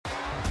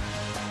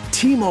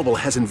T-Mobile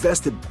has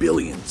invested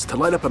billions to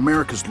light up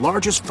America's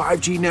largest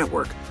 5G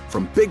network,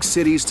 from big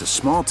cities to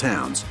small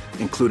towns,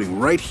 including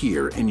right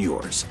here in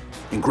yours.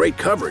 And great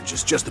coverage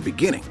is just the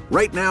beginning.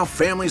 Right now,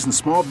 families and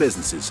small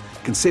businesses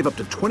can save up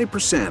to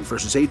 20%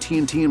 versus AT&T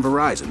and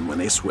Verizon when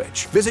they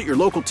switch. Visit your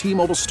local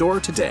T-Mobile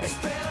store today.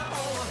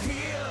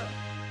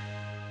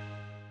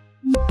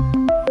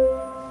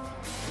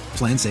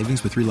 Plan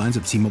savings with 3 lines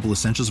of T-Mobile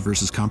Essentials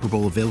versus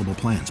comparable available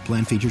plans.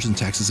 Plan features and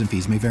taxes and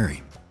fees may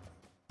vary.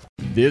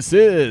 This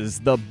is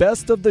the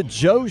Best of the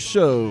Joe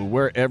Show,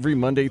 where every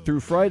Monday through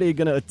Friday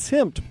going to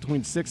attempt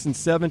between 6 and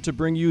 7 to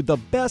bring you the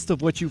best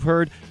of what you've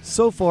heard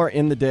so far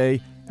in the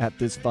day at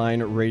this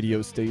fine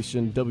radio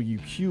station,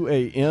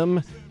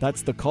 WQAM.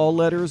 That's the call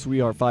letters.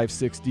 We are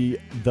 560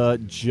 The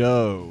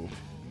Joe.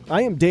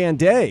 I am Dan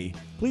Day.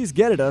 Please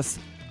get at us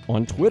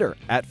on Twitter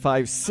at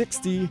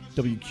 560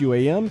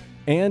 WQAM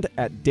and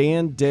at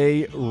Dan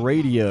Day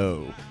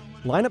Radio.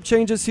 Lineup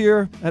changes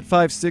here at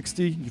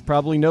 560. You've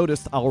probably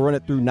noticed. I'll run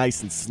it through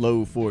nice and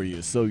slow for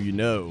you so you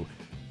know.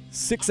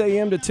 6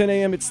 a.m. to 10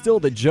 a.m., it's still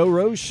the Joe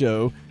Rose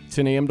Show.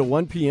 10 a.m. to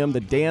 1 p.m., the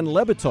Dan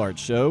Le Batard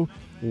Show.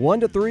 1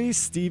 to 3,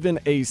 Stephen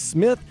A.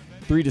 Smith.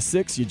 3 to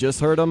 6, you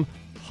just heard him,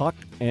 Huck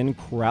and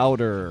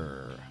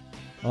Crowder.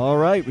 All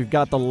right, we've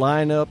got the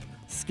lineup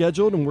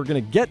scheduled, and we're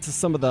going to get to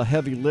some of the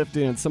heavy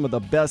lifting and some of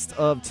the best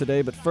of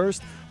today. But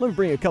first, let me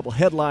bring a couple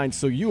headlines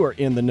so you are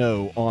in the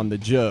know on the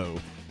Joe.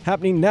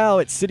 Happening now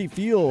at Citi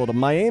Field,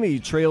 Miami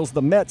trails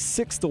the Mets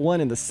 6-1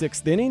 in the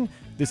 6th inning.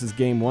 This is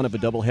game 1 of a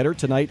doubleheader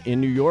tonight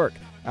in New York.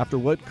 After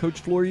what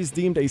Coach Flores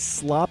deemed a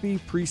sloppy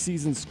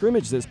preseason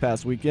scrimmage this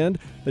past weekend,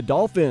 the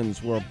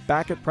Dolphins were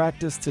back at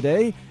practice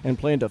today and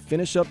plan to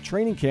finish up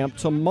training camp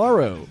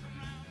tomorrow.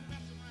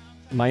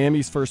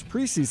 Miami's first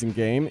preseason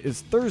game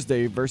is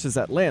Thursday versus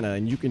Atlanta,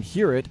 and you can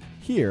hear it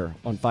here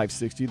on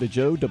 560 The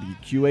Joe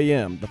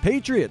WQAM. The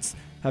Patriots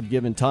have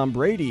given Tom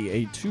Brady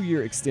a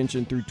 2-year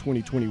extension through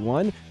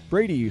 2021.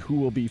 Brady, who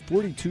will be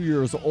 42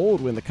 years old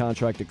when the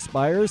contract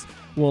expires,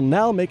 will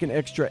now make an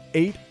extra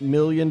 $8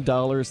 million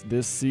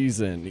this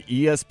season.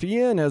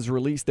 ESPN has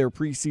released their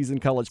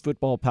preseason college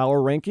football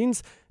power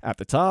rankings. At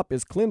the top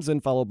is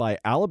Clemson, followed by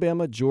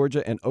Alabama,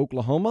 Georgia, and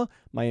Oklahoma.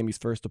 Miami's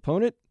first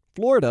opponent,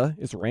 Florida,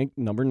 is ranked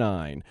number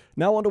 9.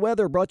 Now on to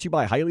weather, brought to you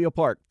by Hialeah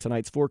Park.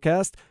 Tonight's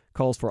forecast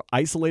calls for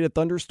isolated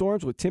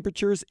thunderstorms with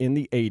temperatures in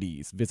the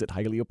 80s. Visit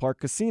Hialeah Park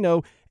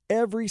Casino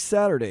every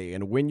Saturday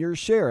and win your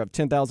share of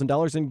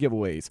 $10,000 in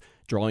giveaways.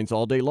 Drawings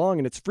all day long,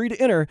 and it's free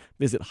to enter.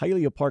 Visit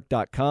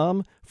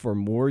HialeahPark.com for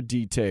more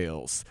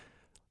details.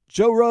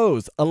 Joe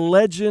Rose, a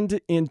legend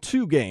in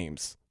 2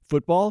 games.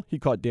 Football, he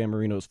caught Dan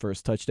Marino's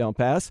first touchdown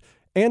pass,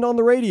 and on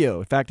the radio.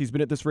 In fact, he's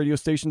been at this radio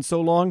station so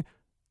long,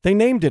 they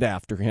named it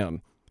after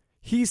him.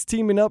 He's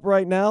teaming up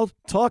right now,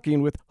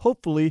 talking with,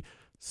 hopefully,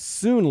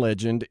 soon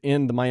legend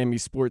in the Miami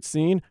sports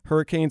scene,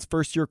 Hurricanes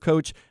first-year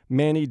coach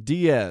Manny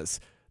Diaz.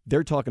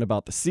 They're talking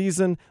about the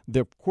season.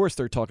 Of course,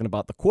 they're talking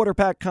about the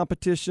quarterback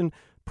competition,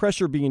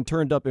 pressure being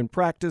turned up in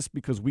practice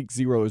because week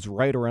 0 is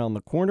right around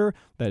the corner.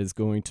 That is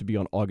going to be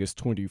on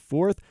August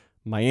 24th.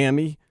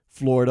 Miami,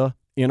 Florida,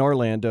 in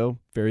Orlando.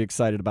 Very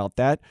excited about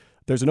that.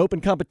 There's an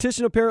open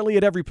competition apparently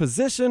at every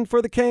position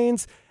for the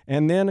Canes,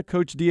 and then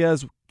Coach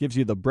Diaz gives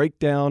you the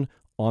breakdown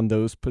on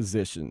those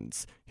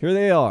positions. Here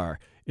they are.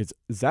 It's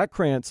Zach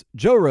Krantz,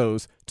 Joe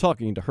Rose,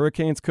 talking to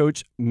Hurricanes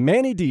coach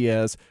Manny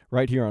Diaz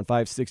right here on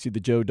 560 The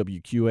Joe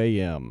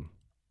WQAM.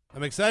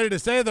 I'm excited to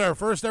say that our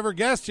first ever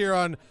guest here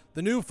on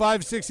the new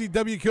 560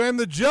 WQAM,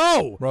 The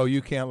Joe. Bro,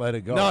 you can't let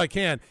it go. No, I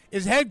can't.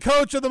 Is head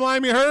coach of the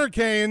Miami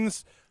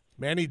Hurricanes,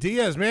 Manny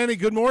Diaz. Manny,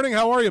 good morning.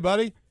 How are you,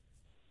 buddy?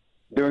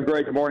 Doing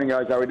great. Good morning,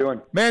 guys. How are we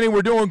doing? Manny,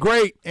 we're doing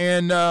great,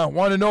 and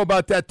want to know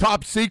about that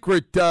top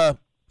secret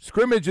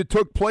scrimmage that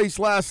took place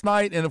last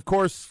night, and, of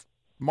course,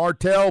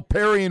 Martell,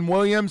 Perry, and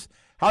Williams.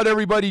 How'd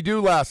everybody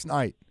do last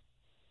night?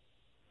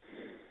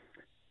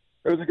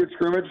 It was a good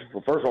scrimmage.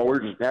 Well, first of all, we were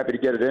just happy to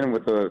get it in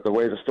with the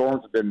way the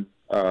storms have been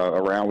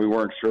around. We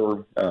weren't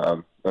sure,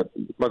 but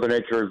Mother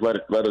Nature has let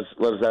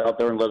us out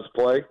there and let us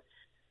play.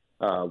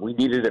 We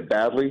needed it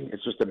badly.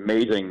 It's just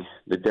amazing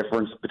the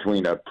difference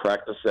between a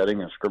practice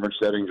setting and a scrimmage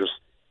setting. Just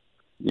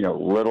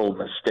little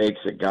mistakes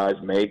that guys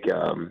make.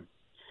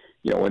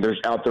 When they're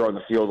out there on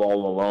the field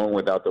all alone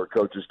without their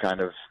coaches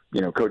kind of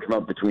coach them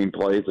up between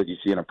plays like you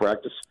see in a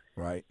practice.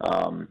 Right.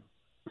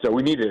 So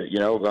we needed it.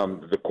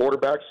 The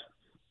quarterbacks,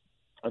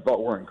 I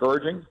thought were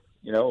encouraging.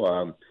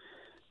 The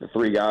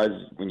 3 guys,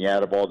 when you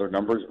add up all their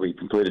numbers, we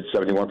completed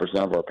 71%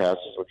 of our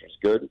passes, which was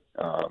good.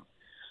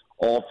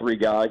 All 3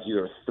 guys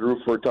either threw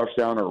for a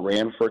touchdown or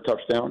ran for a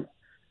touchdown,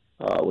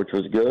 which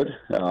was good.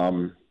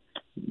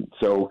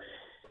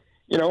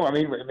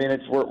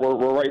 It's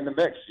we're right in the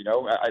mix.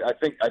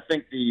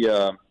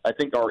 I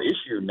think our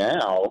issue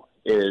now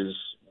is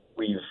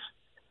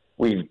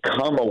we've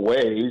come a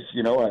ways.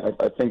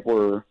 I think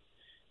we're.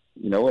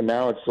 And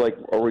now it's like,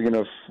 are we going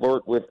to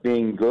flirt with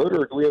being good,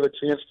 or do we have a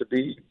chance to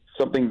be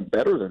something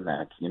better than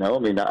that?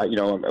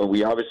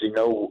 We obviously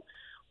know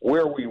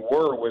where we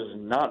were was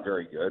not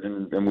very good,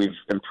 and we've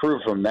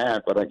improved from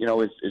that. But is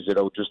it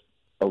just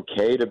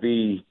okay to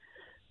be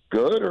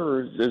good,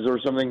 or is there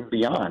something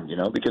beyond?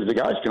 Because the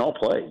guys can all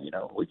play.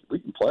 We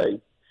can play.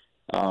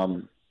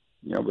 But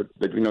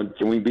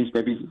can we be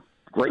maybe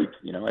great?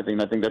 I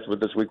think that's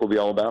what this week will be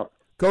all about.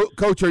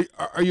 Coach,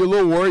 are you a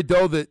little worried,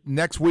 though, that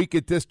next week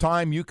at this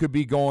time you could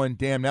be going,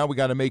 damn, now we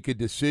got to make a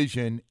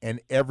decision,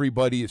 and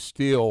everybody is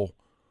still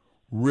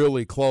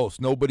really close.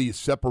 Nobody is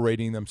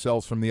separating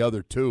themselves from the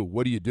other two.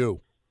 What do you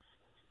do?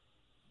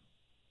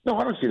 No,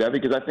 I don't see that,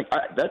 because I think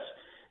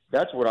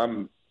that's what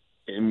I'm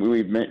 – and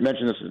we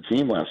mentioned this as a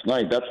team last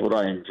night. That's what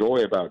I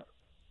enjoy about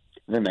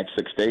the next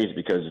 6 days,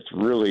 because it's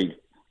really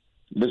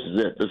 – this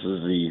is it. This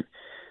is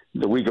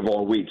the week of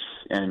all weeks,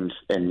 and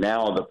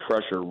now the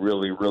pressure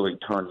really, really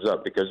turns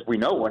up, because we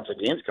know once the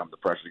games come, the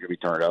pressure is going to be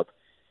turned up.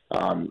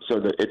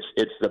 So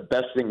it's the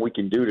best thing we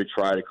can do to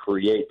try to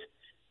create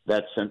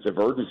that sense of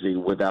urgency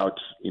without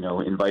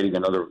inviting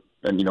another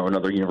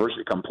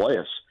university to come play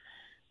us.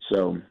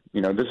 So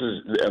this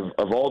is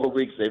of all the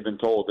weeks they've been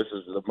told, this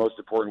is the most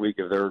important week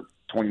of their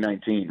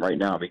 2019 right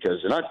now, because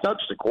it's not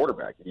just a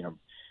quarterback.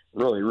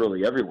 Really,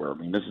 really everywhere. I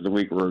mean, this is the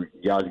week where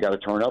guys got to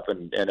turn up,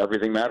 and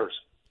everything matters.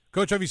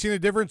 Coach, have you seen a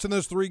difference in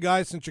those three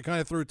guys since you kind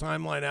of threw a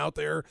timeline out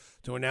there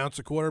to announce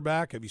a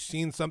quarterback? Have you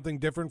seen something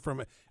different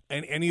from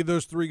any of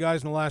those three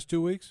guys in the last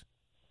 2 weeks?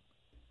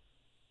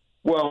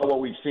 Well, what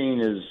we've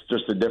seen is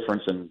just a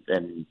difference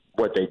in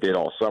what they did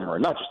all summer.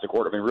 And not just the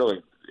quarterback. I mean,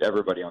 really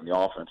everybody on the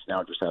offense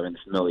now just having the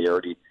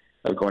familiarity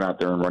of going out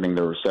there and running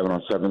their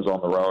 7-on-7s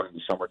on their own in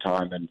the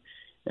summertime.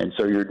 And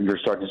so you're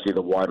starting to see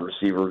the wide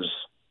receivers,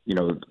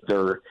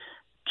 their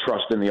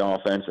trust in the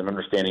offense and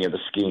understanding of the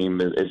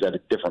scheme is at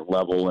a different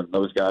level, and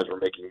those guys were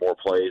making more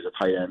plays at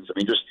tight ends. I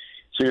mean, so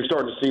you're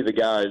starting to see the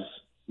guys,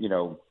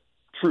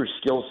 true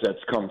skill sets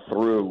come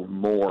through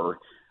more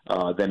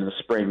than in the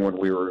spring, when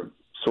we were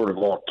sort of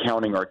all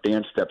counting our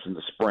dance steps in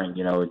the spring,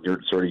 and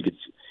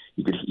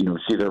you could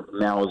see their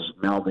mouths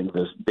mouthing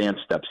those dance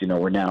steps,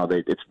 where now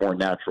it's more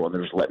natural and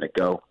they're just letting it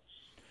go.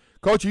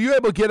 Coach, are you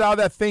able to get out of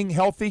that thing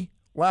healthy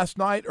last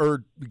night,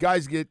 or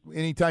guys get,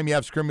 anytime you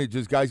have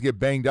scrimmages, guys get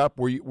banged up?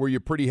 Were you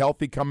pretty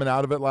healthy coming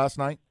out of it last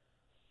night?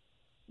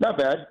 Not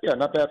bad. Yeah,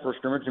 not bad for a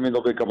scrimmage. I mean,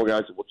 there'll be a couple of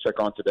guys that we'll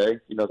check on today,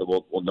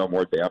 that we'll know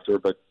more the day after.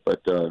 But for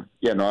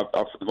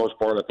the most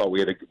part, I thought we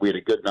had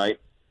a good night.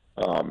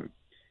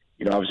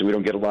 Obviously we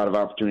don't get a lot of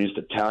opportunities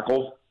to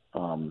tackle,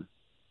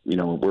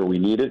 where we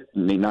need it.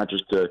 Not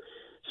just to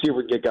see if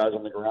we can get guys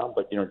on the ground,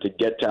 but, to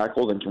get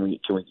tackled, and can we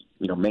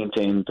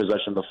maintain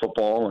possession of the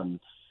football and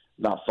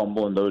not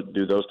fumble and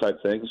do those type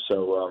things.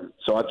 So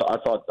I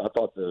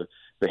thought the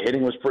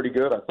hitting was pretty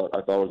good. I thought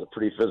it was a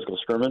pretty physical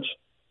scrimmage.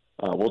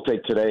 We'll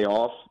take today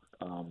off.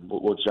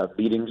 We'll just have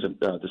meetings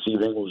this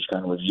evening. We'll just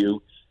kind of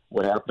review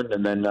what happened,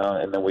 and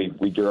then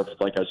we gear up,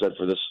 like I said,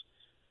 for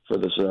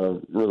this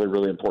really,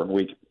 really important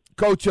week.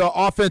 Coach,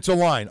 offensive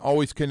line,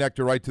 always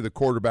connected right to the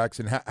quarterbacks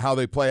and how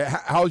they play.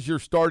 How's your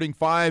starting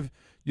five?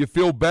 You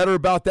feel better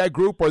about that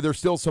group, or are there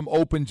still some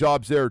open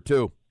jobs there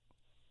too?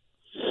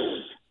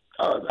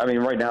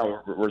 Right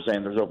now we're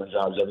saying there's open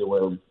jobs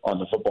everywhere on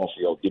the football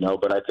field,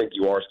 but I think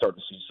you are starting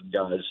to see some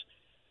guys,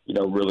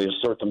 really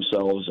assert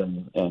themselves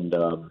and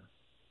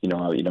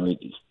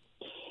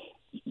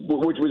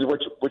which is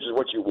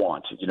what you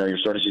want. You're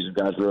starting to see some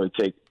guys really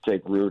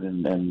take root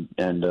and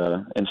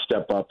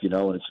step up,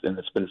 and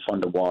it's been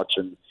fun to watch.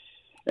 And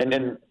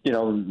then,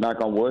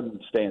 knock on wood,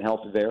 and staying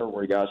healthy there,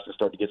 where you guys can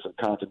start to get some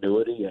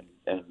continuity.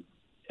 And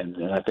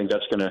I think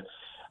that's going to –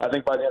 I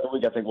think by the end of the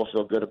week, I think we'll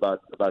feel good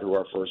about who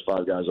our first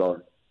five guys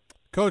are.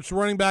 Coach,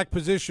 running back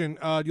position,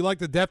 do you like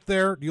the depth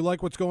there? Do you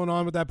like what's going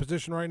on with that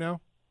position right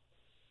now?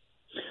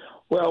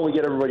 Well, we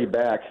get everybody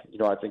back.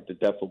 I think the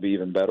depth will be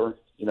even better.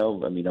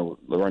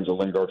 Lorenzo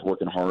Lingard's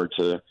working hard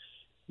to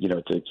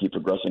keep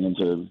progressing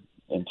into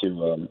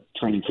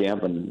training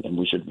camp, and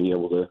we should be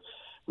able to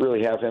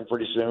really have him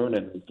pretty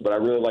soon. But I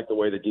really like the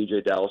way that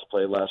DJ Dallas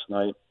played last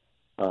night.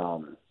 I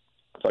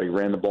thought he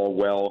ran the ball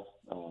well.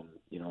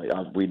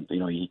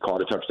 He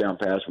caught a touchdown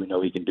pass. We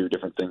know he can do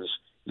different things.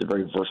 He's a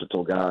very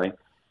versatile guy.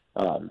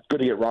 Good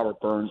to get Robert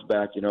Burns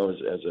back, as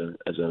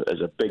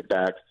a big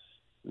back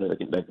that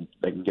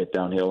can get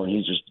downhill, and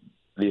he's just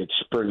the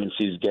experience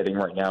he's getting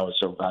right now is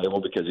so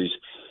valuable, because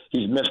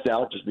he's missed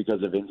out just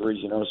because of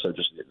injuries, So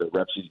just the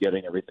reps he's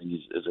getting, everything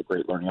is a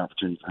great learning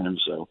opportunity for him.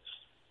 So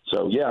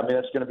yeah,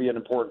 that's going to be an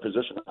important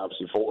position,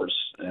 obviously, for us,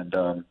 and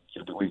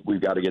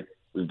we've got to be able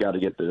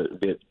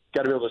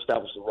to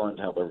establish the run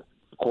to help the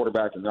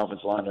quarterback and the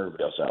offensive line and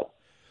everybody else out.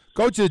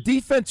 Coach, the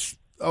defense,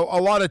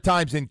 a lot of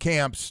times in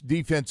camps,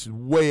 defense is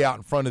way out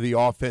in front of the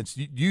offense.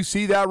 Do you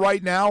see that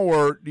right now,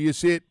 or do you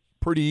see it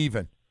pretty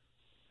even?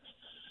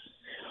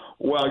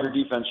 Well, your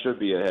defense should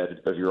be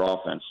ahead of your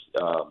offense.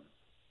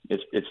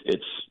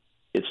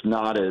 It's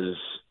not as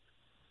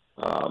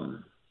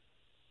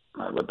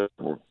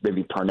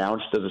maybe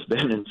pronounced as it's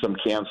been in some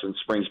camps in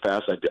springs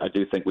past. I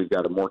do think we've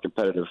got a more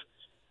competitive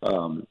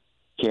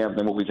camp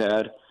than what we've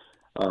had.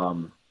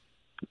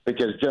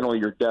 Because generally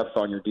your depth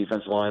on your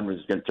defensive line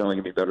is generally going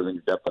to be better than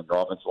your depth on your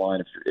offensive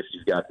line if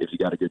you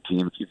got a good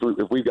team.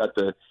 If we've got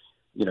the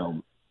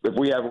if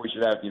we have what we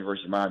should have at the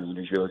University of Miami,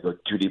 you should be able to go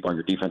too deep on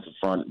your defensive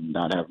front and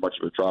not have much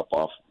of a drop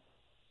off.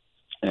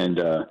 And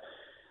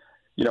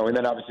and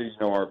then obviously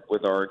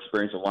with our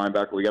experience at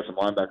linebacker, we got some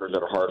linebackers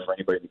that are hard for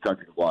anybody in the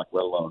country to block,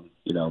 let alone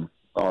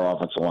our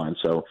offensive line.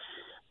 So,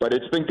 but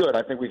it's been good.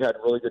 I think we've had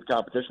really good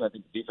competition. I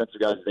think the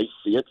defensive guys, they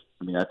see it.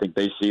 I mean, I think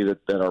they see that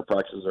our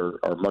practices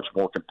are much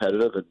more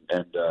competitive,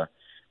 and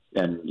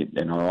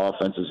our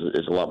offense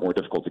is a lot more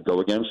difficult to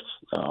go against.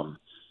 And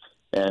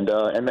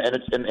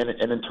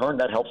in turn,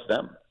 that helps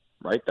them,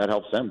 right? That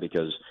helps them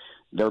because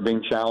they're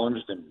being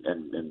challenged,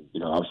 and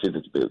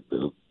obviously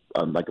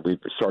like we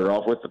started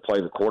off with, to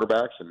play the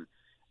quarterbacks and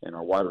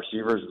our wide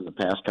receivers and the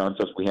pass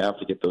concepts we have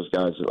to get those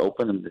guys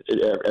open, and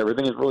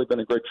everything has really been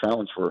a great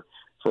challenge for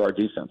our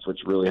defense, which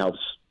really helps.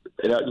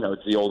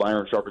 It's the old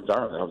iron sharpens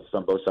iron. That helps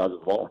on both sides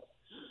of the ball.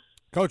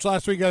 Coach,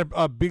 last week got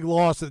a big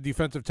loss at the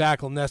defensive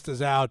tackle.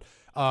 Nesta's out,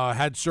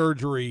 had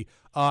surgery.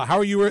 How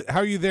are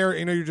you there?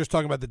 I know you're just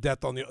talking about the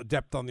depth on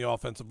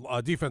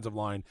the defensive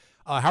line.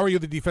 How are you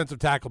at the defensive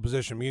tackle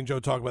position? Me and Joe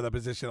talk about that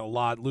position a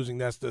lot. Losing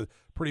Nesta,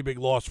 pretty big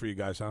loss for you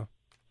guys, huh?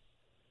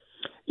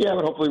 Yeah,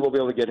 but hopefully we'll be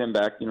able to get him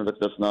back.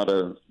 That's not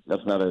a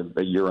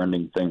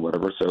year-ending thing,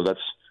 whatever. So that's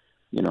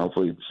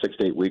hopefully 6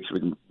 to 8 weeks we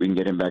can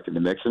get him back in the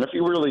mix. And if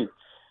you really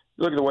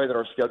look at the way that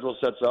our schedule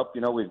sets up,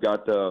 we've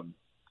got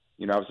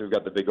obviously we've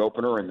got the big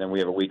opener, and then we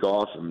have a week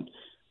off, and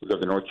we go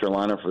to North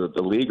Carolina for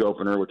the league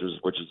opener, which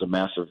is a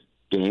massive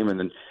game, and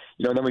then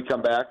then we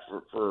come back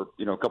for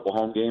a couple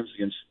home games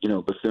against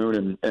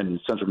Bethune and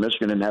Central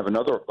Michigan, and have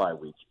another bye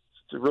week.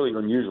 It's a really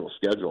unusual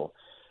schedule.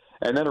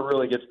 And then it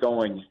really gets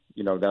going,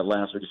 that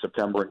last week of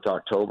September into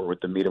October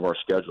with the meat of our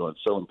schedule. It's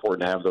so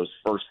important to have those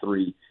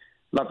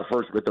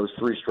those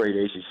three straight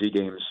ACC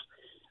games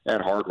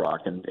at Hard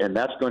Rock. And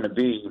that's going to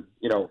be,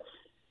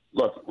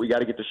 look, we got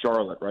to get to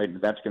Charlotte, right?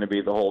 And that's going to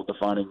be the whole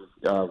defining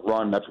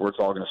run. That's where it's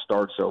all going to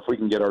start. So if we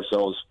can get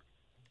ourselves,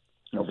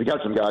 if we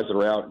got some guys that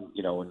are out,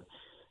 and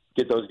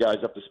get those guys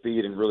up to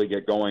speed and really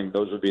get going,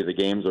 those would be the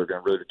games that are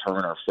going to really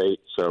determine our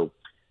fate. So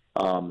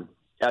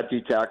at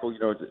D tackle,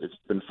 it's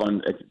been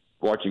fun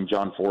watching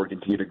John Ford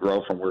continue to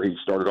grow from where he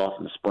started off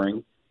in the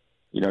spring,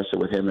 so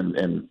with him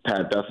and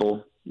Pat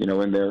Bethel,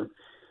 in there.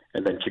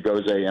 And then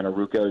Chigozie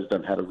Anaruka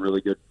has had a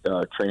really good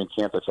training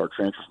camp. That's our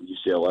transfer from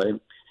UCLA.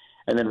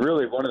 And then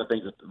really one of the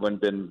things that's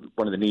been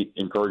one of the neat,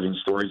 encouraging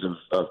stories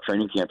of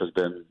training camp has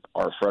been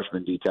our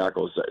freshman D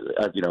tackles.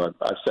 I've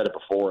said it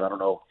before. I don't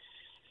know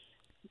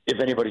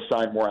if anybody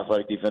signed more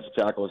athletic defensive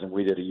tackles than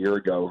we did a year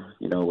ago,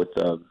 with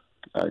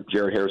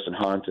Jared Harrison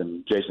Hunt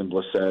and Jason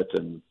Blissett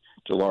and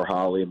Jalar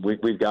Holly, and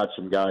we've got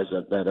some guys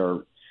that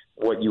are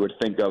what you would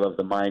think of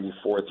the Miami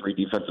 4-3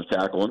 defensive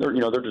tackle, and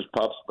they're just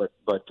pups, but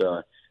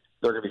they're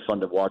going to be fun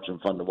to watch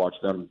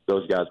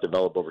those guys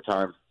develop over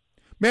time.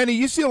 Manny,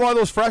 you see a lot of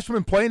those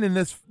freshmen playing in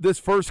this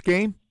first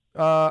game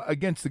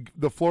against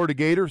the Florida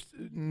Gators,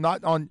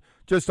 not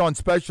just on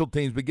special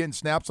teams, but getting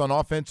snaps on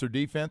offense or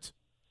defense.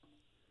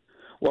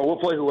 Well, we'll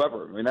play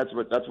whoever. I mean, that's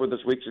what this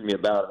week's going to be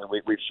about. I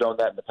mean, we've shown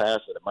that in the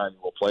past that at Miami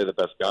we'll play the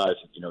best guys.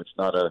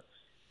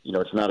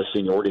 It's not a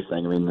seniority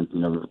thing. I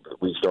mean,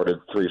 we started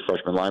 3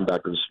 freshman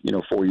linebackers,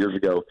 4 years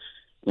ago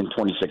in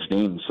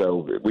 2016.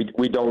 So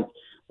we don't.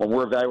 When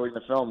we're evaluating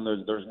the film,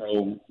 there's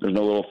no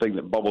little thing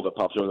bubble that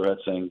pops over their head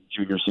saying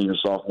junior, senior,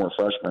 sophomore,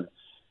 freshman.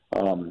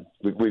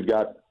 We've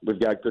got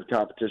good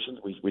competition.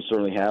 We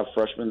certainly have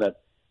freshmen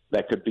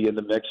that could be in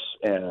the mix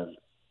and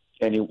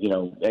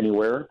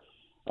anywhere.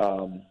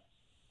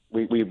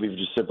 We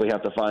just simply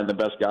have to find the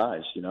best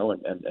guys,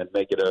 and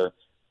make it a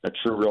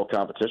true, real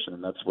competition,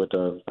 and that's what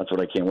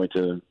I can't wait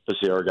to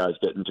see our guys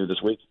get into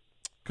this week.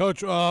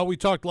 Coach, we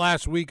talked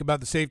last week about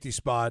the safety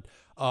spot,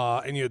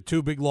 and you had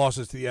 2 big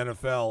losses to the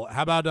NFL.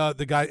 How about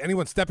the guy?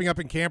 Anyone stepping up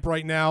in camp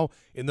right now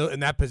in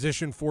that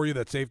position for you,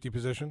 that safety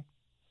position?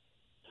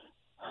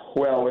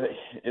 Well,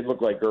 it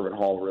looked like Gervin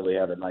Hall really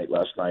had a night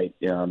last night.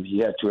 He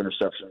had 2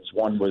 interceptions.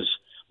 One was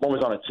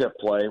on a tip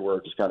play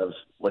where just kind of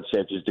what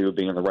safeties do,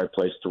 being in the right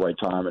place at the right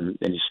time, and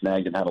he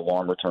snagged and had a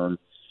long return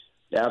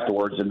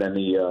afterwards. And then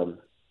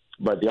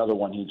but the other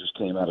one, he just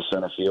came out of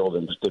center field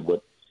and just did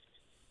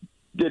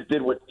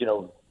what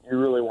you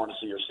really want to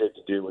see your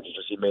safety do, which is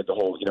just he made the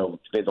whole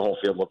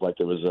field look like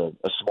it was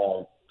a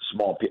small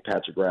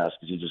patch of grass,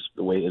 because he just,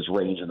 the way his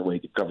range and the way he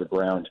could cover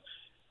ground,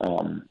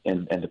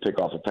 and to pick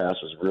off a pass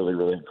was really,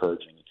 really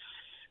encouraging.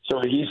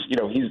 So he's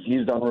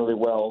done really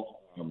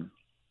well, and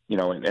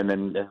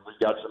then we've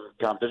got some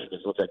competition.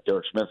 It looks like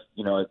Derek Smith,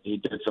 he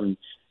did some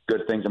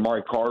good things.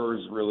 Amari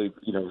Carter's really,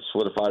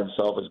 solidified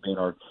himself as being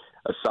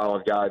a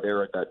solid guy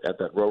there at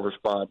that rover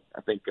spot.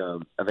 I think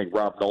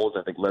Rob Knowles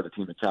led the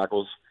team in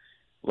tackles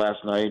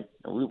last night.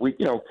 We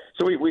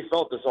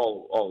felt this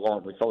all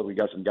along. We felt like we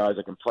got some guys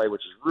that can play,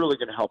 which is really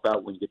going to help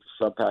out when you get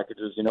to sub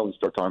packages. We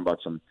start talking about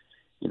some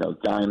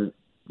dime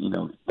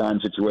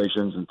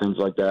situations and things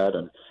like that,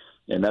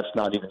 and that's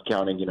not even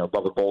counting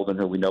Bubba Bolden,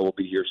 who we know will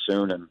be here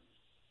soon. And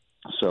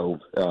so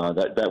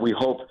that we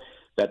hope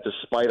that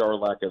despite our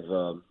lack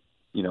of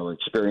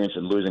experience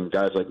and losing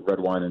guys like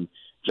Redwine and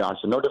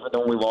Johnson, no different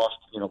than when we lost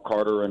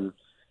Carter and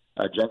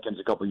Jenkins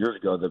a couple years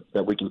ago,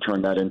 that we can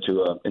turn that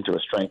into a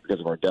strength because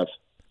of our depth.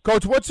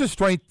 Coach, what's the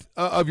strength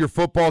of your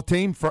football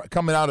team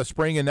coming out of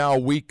spring and now a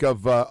week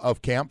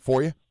of camp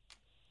for you?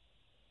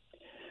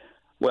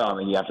 Well, I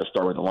mean, you have to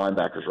start with the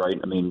linebackers, right?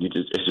 I mean, you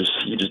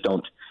just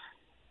don't.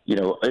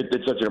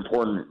 It's such an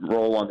important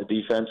role on the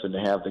defense, and to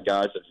have the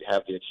guys that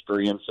have the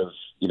experience of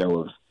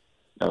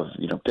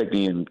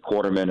Pickney and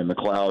Quarterman and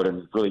McLeod,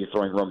 and really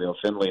throwing Romeo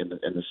Finley in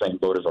the same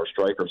boat as our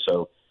striker.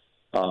 So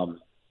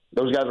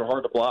those guys are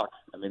hard to block.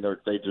 I mean,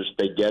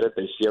 they get it,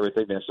 they see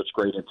everything, they have such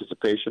great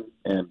anticipation,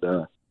 and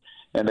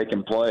they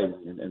can play,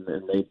 and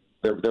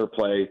their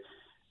play,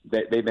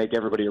 they make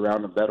everybody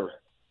around them better.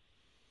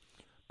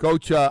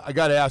 Coach, I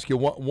got to ask you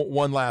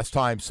one last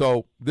time.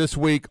 So this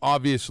week,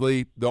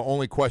 obviously, the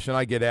only question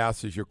I get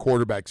asked is your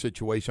quarterback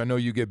situation. I know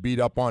you get beat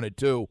up on it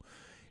too.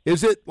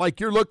 Is it like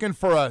you're looking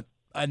for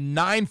a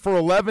 9 for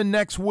 11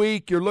 next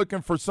week? You're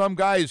looking for some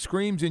guy who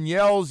screams and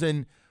yells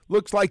and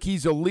looks like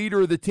he's a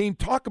leader of the team.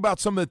 Talk about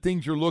some of the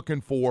things you're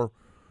looking for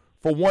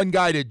one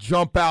guy to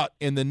jump out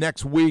in the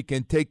next week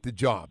and take the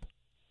job.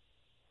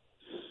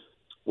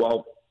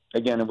 Well,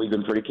 again, we've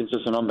been pretty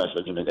consistent on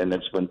message, and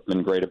it's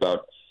been great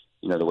about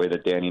the way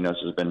that Danny Nuss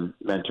has been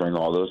mentoring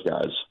all those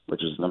guys,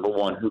 which is number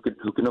one, who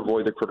can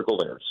avoid the critical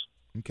errors.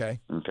 Okay.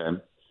 Because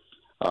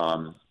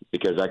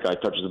that guy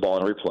touches the ball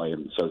in every play,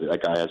 and so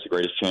that guy has the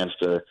greatest chance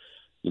to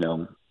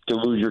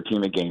lose your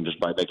team a game just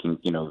by making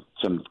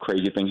some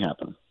crazy thing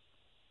happen.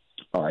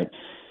 All right.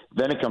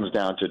 Then it comes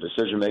down to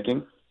decision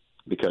making,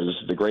 because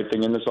the great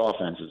thing in this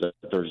offense is that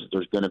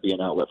there's going to be an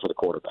outlet for the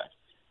quarterback.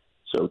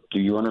 So do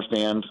you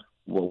understand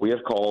what we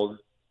have called?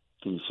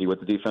 Can you see what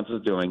the defense is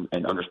doing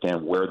and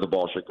understand where the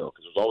ball should go?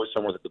 Because there's always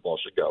somewhere that the ball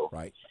should go.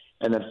 Right.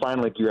 And then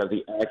finally, do you have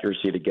the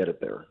accuracy to get it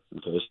there?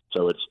 And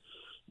so it's,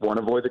 one,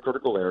 avoid the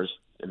critical errors,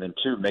 and then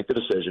two, make the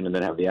decision and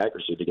then have the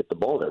accuracy to get the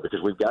ball there, because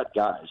we've got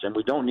guys, and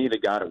we don't need a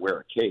guy to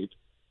wear a cape.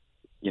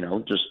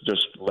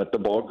 Just let the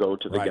ball go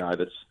to the guy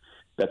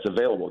that's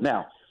available.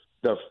 Now,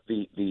 the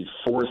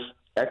fourth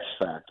X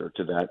factor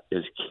to that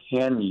is,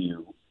 can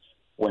you,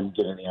 when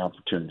given the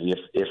opportunity,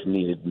 if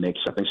needed, make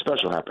something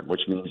special happen,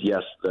 which means,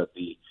 yes, that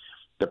the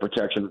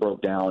protection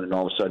broke down and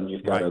all of a sudden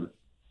you've got to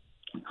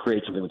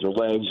create something with your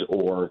legs,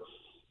 or,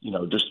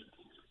 just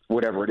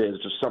whatever it is,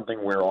 just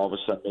something where all of a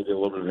sudden maybe a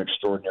little bit of an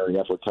extraordinary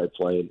effort type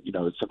play,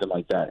 something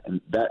like that. And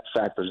that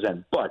factors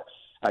in. But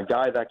a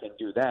guy that can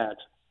do that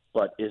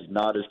but is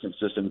not as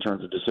consistent in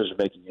terms of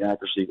decision-making and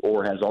accuracy,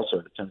 or has also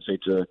a tendency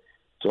to,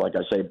 like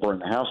I say, burn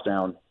the house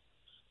down,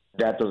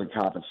 that doesn't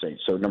compensate.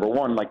 So, number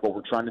one, like what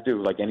we're trying to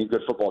do, like any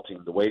good football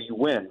team, the way you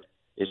win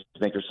is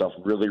to make yourself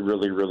really,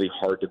 really, really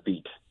hard to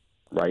beat.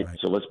 Right?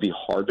 So let's be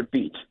hard to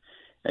beat.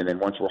 And then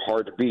once we're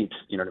hard to beat,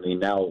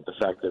 now the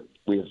fact that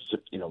we have,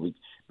 we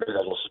have a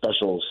little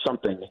special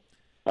something,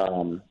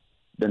 then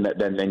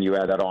you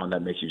add that on,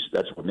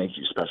 that's what makes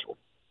you special.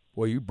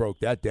 Well, you broke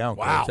that down,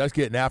 Wow. Coach. That's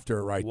getting after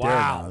it right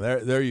Wow. there.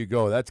 Now. There you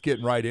go. That's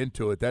getting right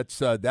into it. That's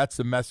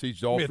the message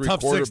to all It'll be three a tough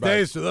quarterbacks. 6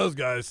 days to those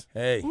guys.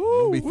 Hey,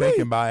 don't be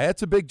thinking about it.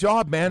 That's a big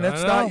job, man.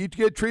 That's not, you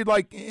get treated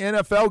like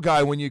NFL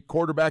guy when you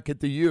quarterback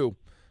at the U.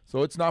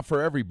 So it's not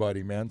for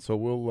everybody, man. So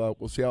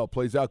we'll see how it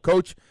plays out.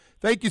 Coach,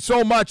 thank you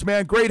so much,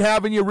 man. Great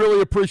having you.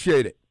 Really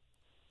appreciate it.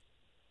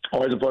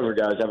 Always a pleasure,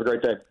 guys. Have a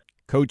great day.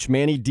 Coach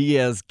Manny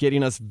Diaz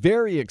getting us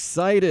very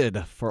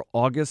excited for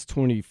August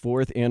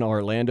 24th in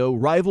Orlando.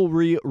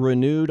 Rivalry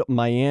renewed,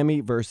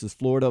 Miami versus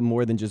Florida.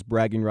 More than just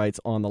bragging rights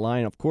on the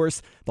line. Of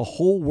course, the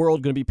whole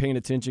world going to be paying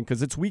attention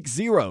because it's week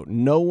 0.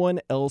 No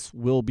one else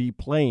will be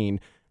playing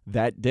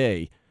that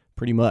day,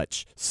 pretty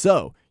much.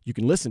 So you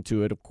can listen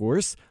to it, of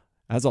course,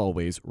 as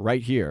always,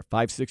 right here,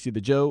 560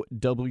 The Joe,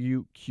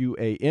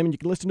 WQAM. And you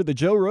can listen to The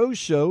Joe Rose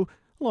Show,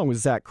 along with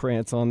Zach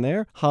Krantz on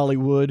there,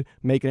 Hollywood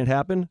making it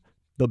happen,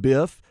 The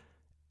Biff,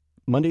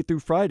 Monday through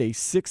Friday,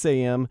 6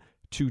 a.m.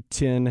 to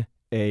 10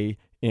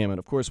 a.m. And,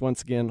 of course,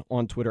 once again,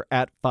 on Twitter,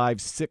 at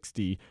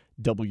 560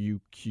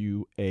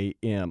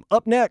 WQAM.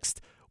 Up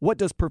next, what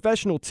does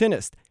professional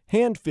tennis,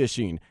 hand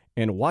fishing,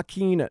 and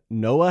Joaquin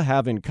Noah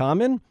have in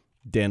common?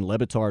 Dan Le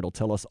Batard will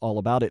tell us all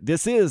about it.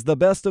 This is the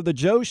Best of the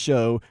Joe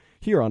Show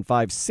here on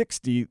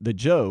 560 The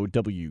Joe,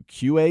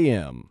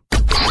 WQAM.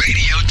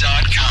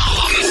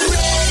 Radio.com.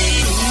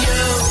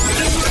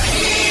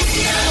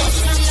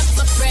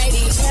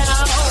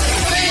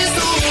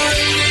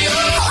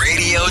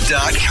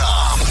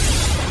 Radio.com.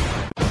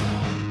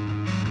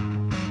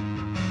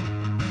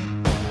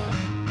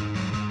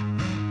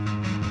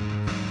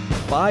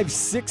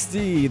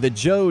 560 The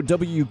Joe,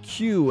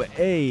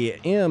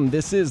 WQAM.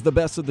 This is the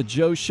Best of the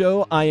Joe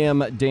Show. I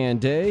am Dan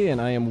Day, and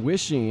I am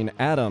wishing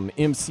Adam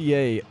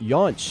MCA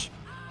Yonch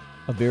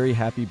a very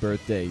happy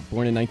birthday.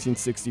 Born in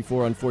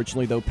 1964,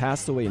 unfortunately, though,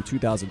 passed away in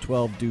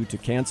 2012 due to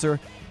cancer.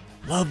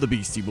 Love the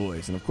Beastie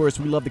Boys. And, of course,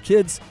 we love the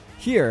kids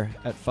here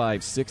at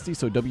 560.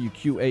 So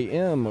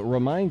WQAM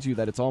reminds you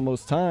that it's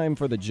almost time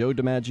for the Joe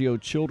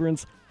DiMaggio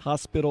Children's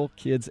Hospital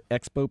Kids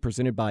Expo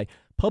presented by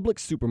Publix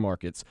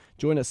supermarkets.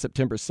 Join us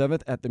September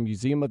 7th at the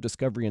Museum of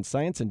Discovery and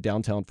Science in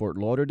downtown Fort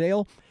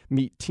Lauderdale.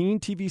 Meet teen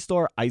TV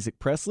star Isaac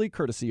Presley,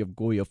 courtesy of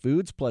Goya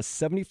Foods, plus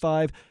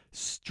 75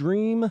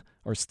 STEAM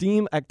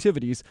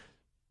activities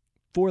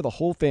for the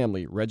whole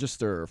family.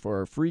 Register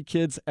for a free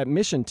kids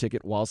admission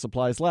ticket while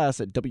supplies last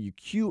at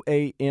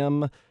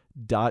WQAM.com.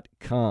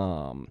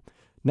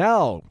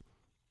 Now,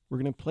 we're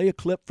going to play a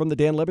clip from the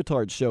Dan Le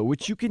Batard Show,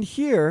 which you can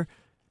hear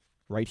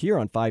right here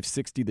on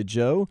 560 The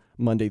Joe,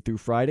 Monday through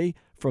Friday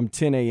from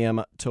 10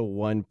 a.m. to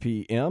 1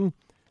 p.m.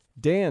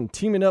 Dan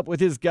teaming up with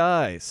his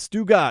guys,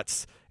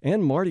 Stugotz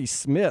and Marty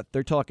Smith.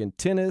 They're talking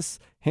tennis,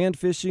 hand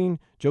fishing,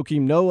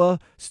 Joakim Noah.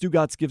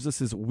 Stugotz gives us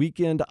his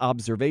weekend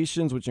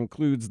observations, which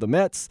includes the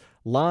Mets,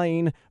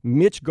 lying,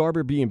 Mitch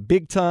Garver being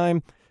big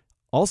time.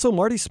 Also,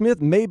 Marty Smith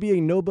may be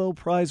a Nobel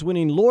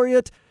Prize-winning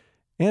laureate.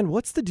 And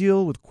what's the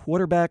deal with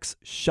quarterbacks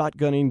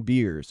shotgunning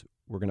beers?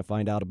 We're going to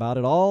find out about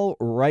it all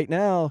right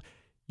now.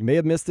 You may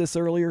have missed this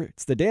earlier.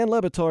 It's the Dan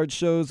Le Batard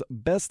Show's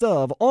Best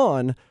Of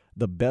on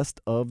the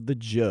Best of the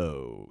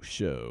Joe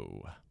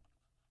Show.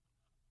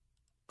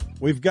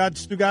 We've got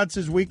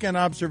Stugotz's weekend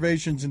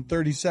observations in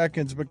 30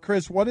 seconds. But,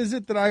 Chris, what is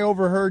it that I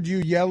overheard you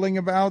yelling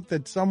about,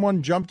 that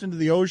someone jumped into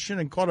the ocean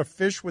and caught a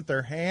fish with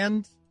their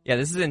hands? Yeah,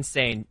 this is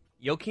insane.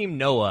 Joakim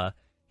Noah,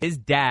 his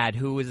dad,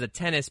 who is a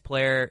tennis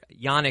player,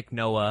 Yannick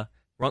Noah,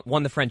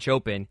 won the French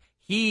Open.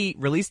 He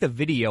released a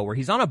video where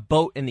he's on a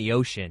boat in the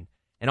ocean,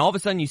 and all of a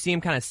sudden you see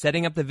him kind of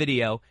setting up the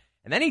video,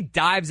 and then he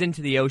dives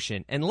into the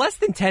ocean, and less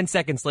than 10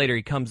 seconds later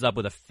he comes up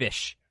with a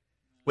fish.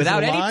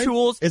 Without any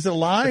tools. Is it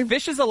alive? The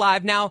fish is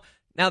alive. Now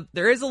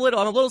there is I'm a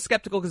little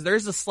skeptical because there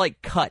is a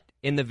slight cut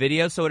in the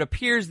video, so it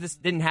appears this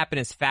didn't happen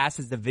as fast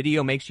as the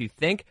video makes you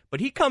think, but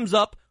he comes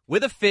up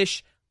with a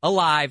fish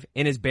alive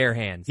in his bare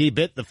hands. He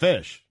bit the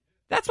fish.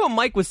 That's what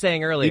Mike was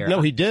saying earlier.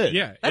 No, he did.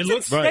 Yeah, that's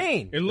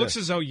insane. Right. It looks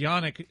as though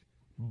Yannick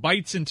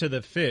bites into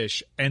the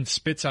fish and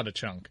spits out a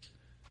chunk.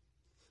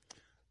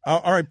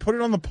 All right, put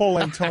it on the poll,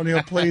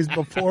 Antonio, please,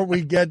 before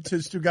we get to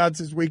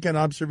Stugotz's weekend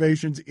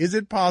observations. Is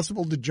it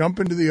possible to jump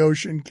into the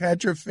ocean,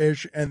 catch a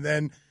fish, and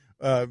then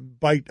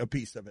bite a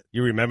piece of it?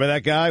 You remember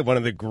that guy? One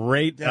of the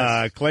great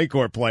clay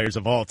court players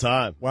of all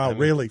time. Wow,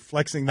 really?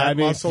 Flexing that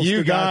muscle?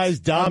 You guys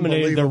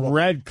dominated the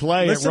red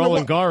clay at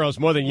Roland Garros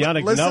more than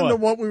Yannick Noah. Listen to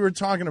what we were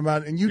talking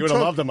about, and you took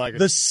loved him, Mike.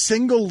 the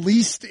single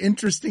least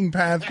interesting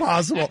path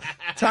possible.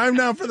 Time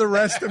now for the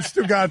rest of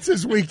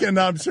Stugotz's weekend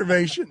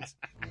observations.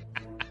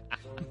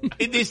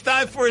 It is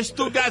time for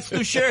Stugotz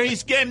to share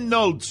his game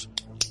notes.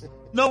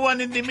 No one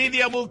in the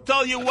media will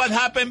tell you what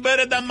happened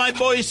better than my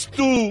boy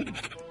Stu.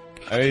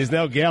 I mean, he's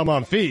no Gael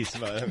Monfils.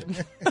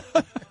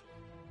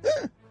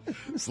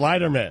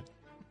 Sliderman.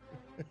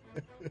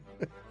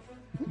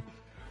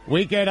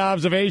 Weekend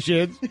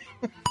observations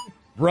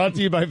brought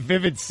to you by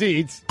Vivid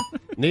Seats.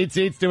 Need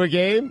seats to a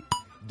game?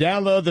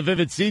 Download the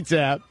Vivid Seats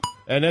app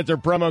and enter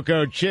promo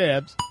code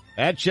CHAMPS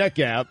at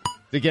checkout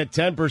to get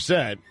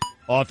 10%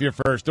 off your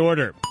first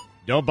order.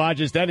 Don't buy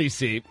just any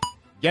seat.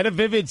 Get a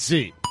Vivid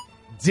seat.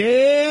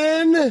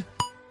 Dan,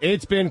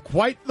 it's been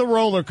quite the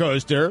roller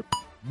coaster,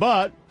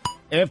 but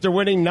after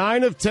winning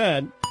 9 of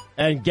 10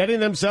 and getting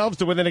themselves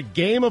to within a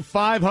game of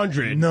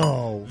 500,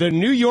 the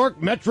New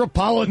York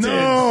Metropolitans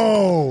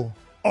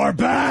are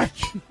back.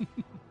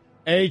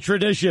 A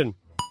tradition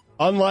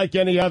unlike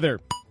any other.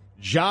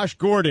 Josh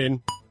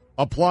Gordon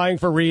applying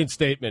for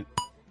reinstatement.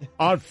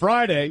 On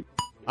Friday,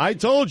 I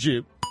told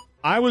you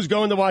I was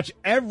going to watch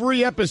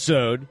every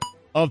episode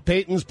of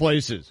Peyton's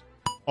Places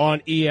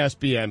on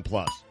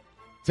ESPN+.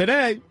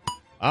 Today,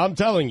 I'm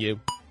telling you,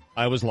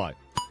 I was lying.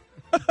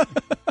 I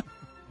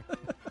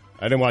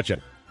didn't watch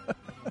it.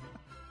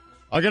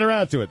 I'll get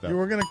around to it, though. You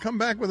were going to come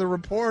back with a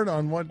report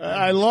on what...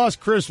 I lost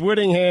Chris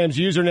Whittingham's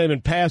username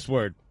and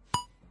password.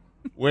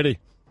 Whitty.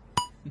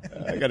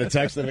 I got to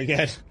text him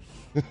again.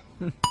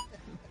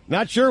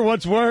 Not sure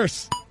what's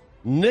worse.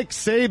 Nick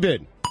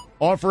Saban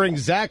offering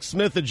Zach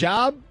Smith a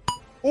job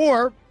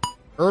or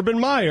Urban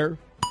Meyer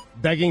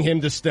begging him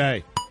to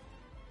stay.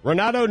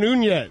 Renato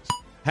Nunez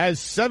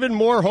has 7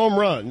 more home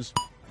runs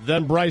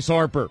than Bryce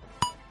Harper.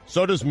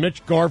 So does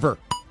Mitch Garver.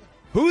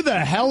 Who the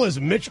hell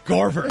is Mitch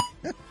Garver?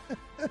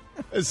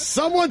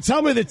 Someone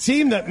tell me the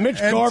team that Mitch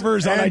Garver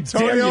is on.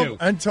 Antonio, I dare you.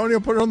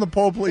 Antonio, put it on the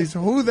poll, please.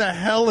 Who the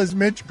hell is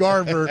Mitch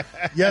Garver?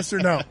 Yes or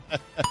no?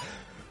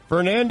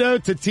 Fernando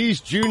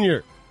Tatis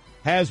Jr.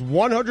 has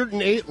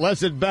 108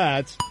 less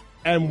at-bats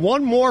and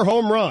 1 more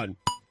home run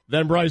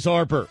than Bryce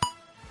Harper.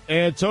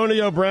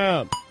 Antonio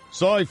Brown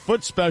saw a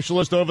foot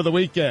specialist over the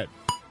weekend.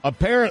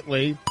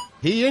 Apparently,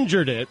 he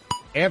injured it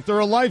after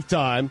a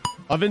lifetime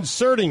of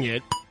inserting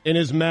it in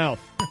his mouth.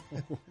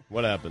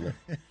 What happened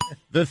there?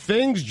 The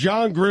things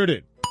John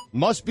Gruden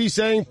must be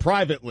saying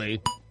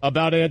privately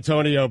about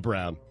Antonio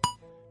Brown.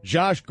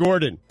 Josh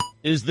Gordon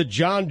is the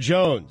John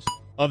Jones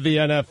of the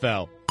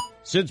NFL.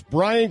 Since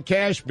Brian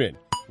Cashman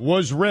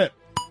was ripped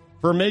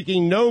for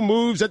making no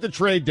moves at the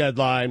trade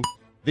deadline,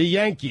 the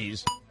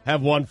Yankees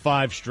have won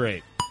 5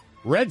 straight.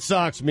 Red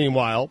Sox,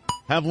 meanwhile,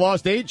 have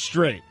lost 8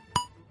 straight.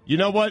 You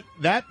know what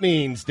that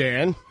means,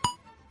 Dan?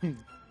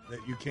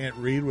 that you can't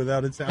read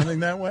without it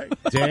sounding that way?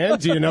 Dan,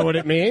 do you know what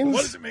it means?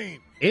 What does it mean?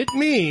 It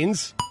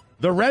means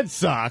the Red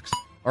Sox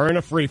are in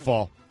a free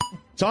fall.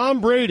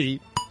 Tom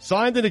Brady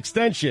signed an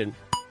extension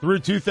through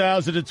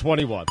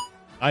 2021.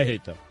 I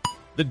hate them.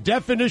 The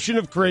definition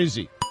of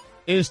crazy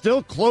is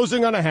still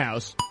closing on a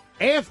house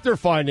after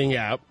finding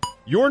out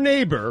your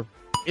neighbor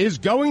is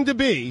going to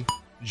be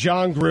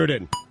John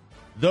Gruden.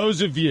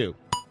 Those of you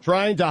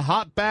trying to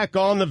hop back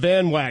on the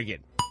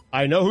bandwagon,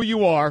 I know who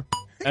you are,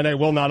 and I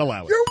will not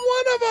allow it. You're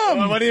one of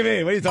them. What do you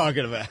mean? What are you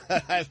talking about?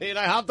 I mean,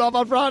 I hopped off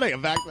on Friday.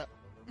 I'm back now.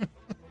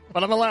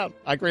 But I'm allowed.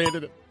 I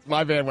created it. It's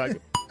my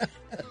bandwagon.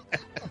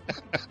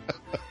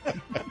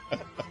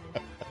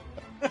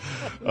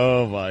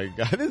 Oh, my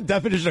God. This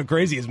definition of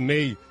crazy is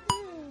me.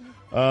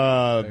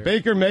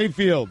 Baker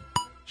Mayfield,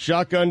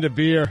 shotgun to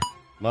beer.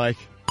 Mike,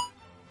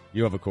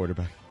 you have a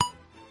quarterback.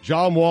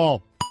 John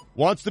Wall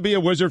wants to be a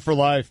Wizard for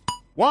life.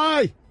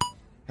 Why?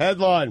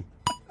 Headline,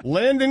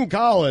 Landon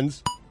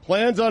Collins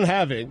plans on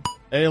having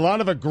a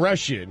lot of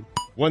aggression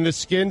when the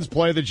Skins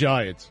play the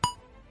Giants.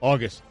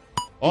 August.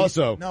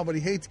 Also. No, but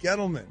he hates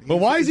Gettleman. But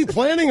why is he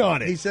planning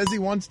on it? He says he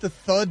wants to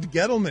thud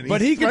Gettleman.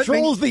 But he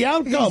controls the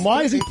outcome.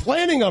 Why is he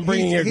planning on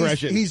bringing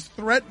aggression? He's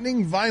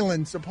threatening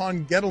violence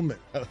upon Gettleman.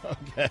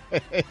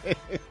 Okay.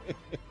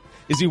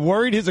 Is he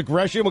worried his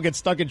aggression will get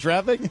stuck in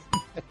traffic?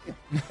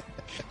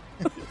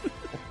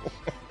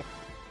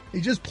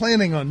 He's just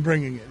planning on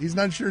bringing it. He's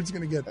not sure it's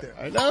going to get there.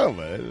 I know,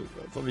 but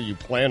that's something you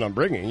plan on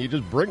bringing. You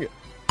just bring it.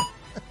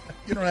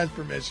 You don't have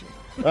permission.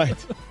 Right.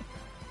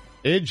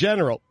 In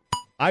general,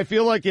 I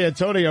feel like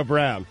Antonio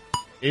Brown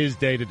is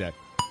day-to-day.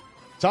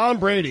 Tom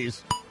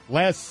Brady's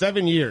last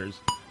 7 years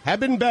have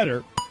been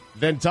better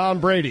than Tom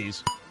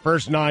Brady's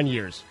first 9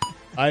 years.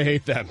 I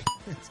hate them.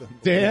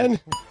 Dan,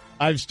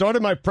 I've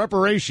started my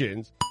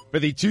preparations for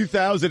the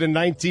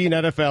 2019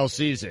 NFL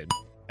season,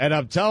 and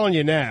I'm telling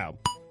you now,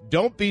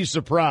 don't be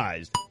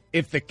surprised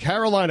if the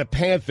Carolina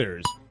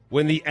Panthers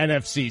win the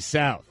NFC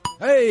South.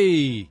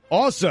 Hey!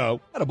 Also,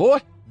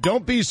 attaboy.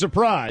 Don't be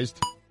surprised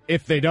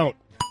if they don't.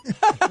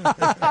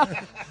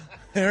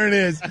 There it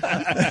is.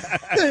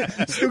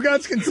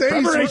 Stugotz can say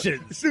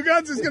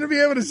Stugotz is going to be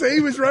able to say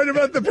he was right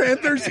about the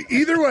Panthers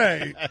either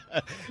way.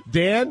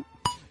 Dan,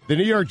 the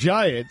New York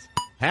Giants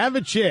have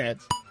a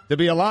chance to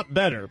be a lot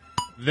better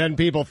than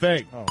people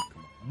think. Oh,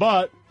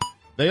 but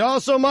they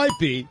also might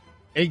be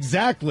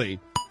exactly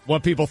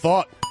what people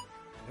thought.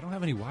 They don't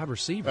have any wide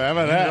receivers. How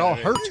about that? They're all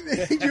hurt.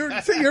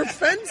 You're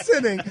fence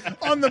sitting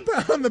on the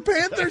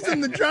Panthers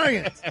and the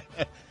Giants.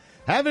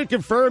 Haven't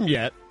confirmed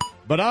yet,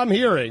 but I'm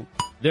hearing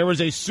there was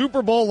a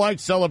Super Bowl-like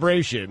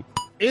celebration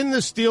in the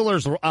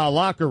Steelers'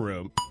 locker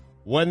room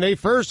when they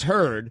first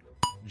heard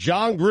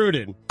John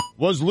Gruden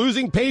was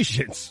losing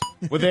patience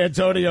with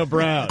Antonio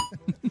Brown.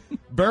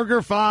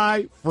 Burger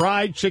Fi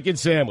fried chicken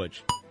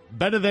sandwich.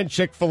 Better than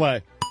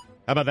Chick-fil-A.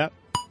 How about that?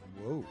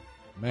 Whoa.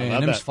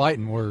 Man, them's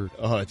fighting words.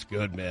 Oh, it's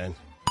good, man.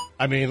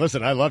 I mean,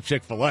 listen, I love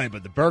Chick-fil-A,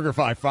 but the Burger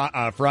Fi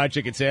fried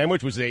chicken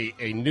sandwich was a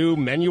new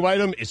menu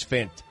item. It's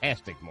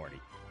fantastic, Marty.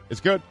 It's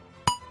good.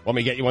 Want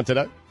me to get you one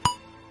today?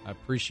 I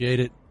appreciate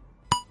it.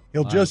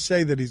 He'll just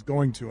say that he's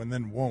going to and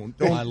then won't.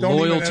 My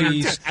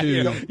loyalties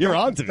to You're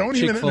on to me.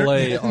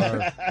 Chick-fil-A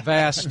are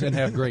vast and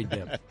have great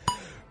depth.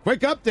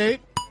 Quick update.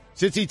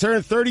 Since he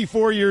turned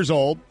 34 years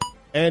old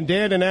and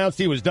Dan announced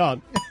he was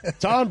done,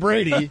 Tom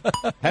Brady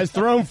has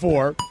thrown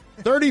for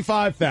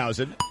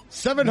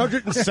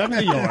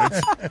 35,770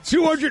 yards,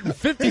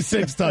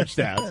 256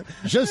 touchdowns,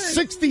 just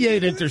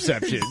 68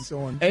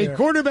 interceptions, a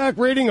quarterback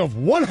rating of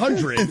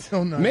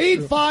 100,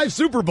 made 5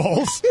 Super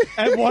Bowls,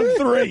 and won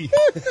 3.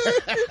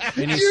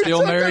 And he's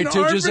still married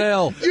to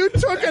Giselle. You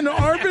took an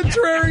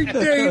arbitrary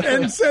date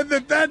and said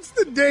that that's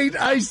the date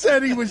I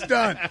said he was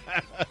done.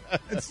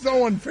 It's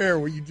so unfair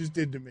what you just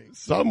did to me.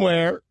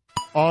 Somewhere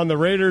on the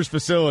Raiders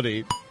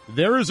facility,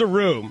 there is a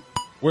room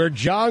where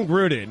John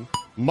Gruden,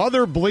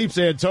 mother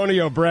bleeps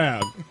Antonio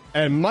Brown,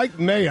 and Mike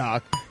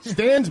Mayock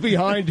stands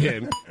behind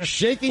him,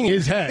 shaking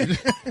his head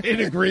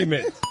in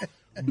agreement.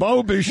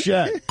 Bo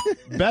Bichette,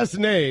 best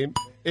name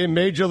in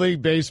Major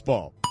League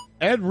Baseball.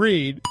 Ed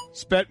Reed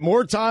spent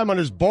more time on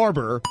his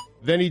barber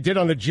than he did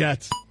on the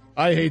Jets.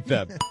 I hate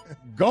them.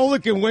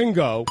 Golick and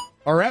Wingo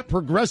are at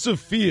Progressive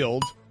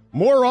Field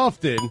more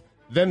often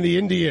than the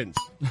Indians.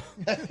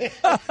 What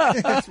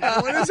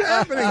is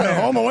happening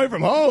there? Home away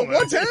from home.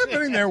 What's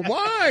happening there?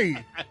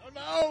 Why? I don't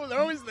know. They're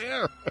always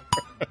there.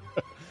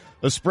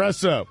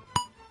 Espresso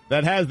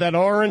that has that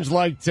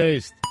orange-like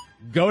taste.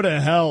 Go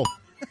to hell.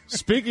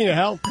 Speaking of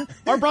hell,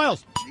 Art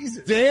Briles.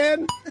 Jesus.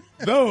 Dan,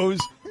 those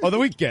are the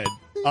weekend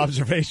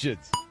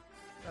observations.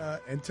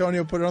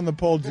 Antonio, put it on the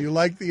poll. Do you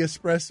like the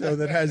espresso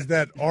that has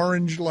that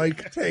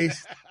orange-like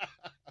taste?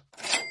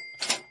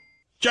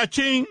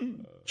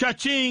 Cha-ching!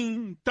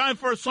 Cha-ching! Time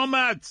for some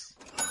ads.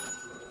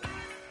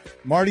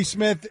 Marty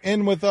Smith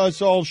in with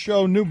us all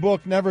show. New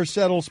book, Never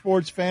Settle,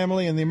 Sports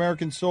Family and the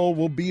American Soul,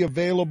 will be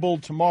available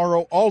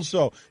tomorrow.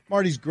 Also,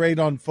 Marty's great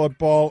on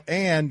football,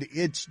 and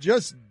it's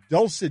just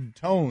dulcet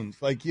tones.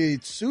 Like,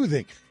 it's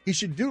soothing. He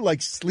should do,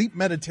 like, sleep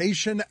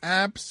meditation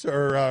apps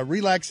or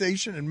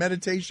relaxation and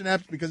meditation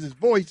apps because his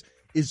voice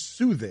is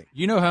soothing.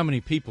 You know how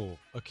many people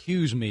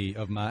accuse me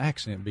of my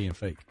accent being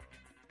fake?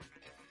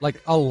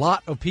 Like, a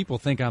lot of people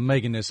think I'm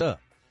making this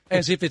up.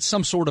 As if it's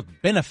some sort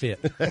of benefit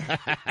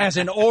as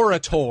an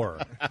orator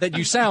that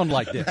you sound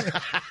like this.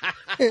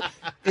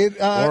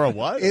 Or a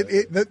what?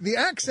 The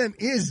accent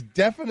is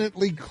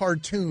definitely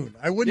cartoon.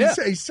 I wouldn't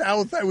say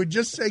South. I would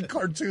just say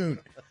cartoon.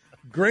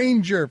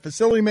 Granger,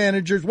 facility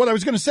managers. What I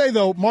was going to say,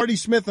 though, Marty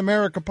Smith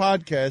America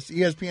podcast,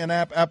 ESPN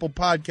app, Apple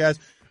podcast.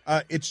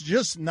 It's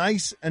just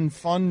nice and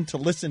fun to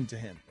listen to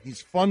him.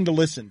 He's fun to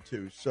listen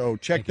to. So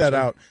check that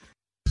out.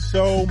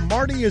 So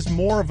Marty is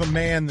more of a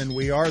man than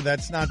we are.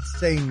 That's not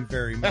saying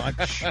very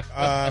much.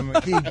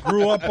 He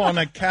grew up on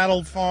a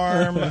cattle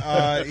farm.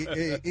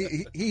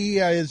 He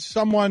is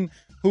someone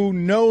who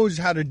knows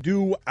how to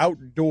do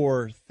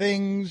outdoor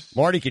things.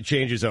 Marty could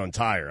change his own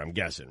tire, I'm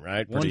guessing,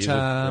 right?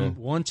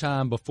 One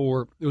time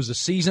before, it was a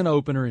season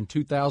opener in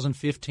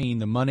 2015,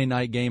 the Monday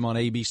night game on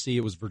ABC.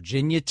 It was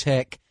Virginia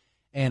Tech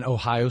and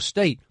Ohio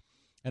State.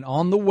 And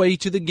on the way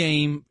to the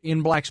game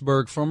in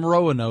Blacksburg from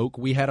Roanoke,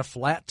 we had a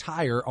flat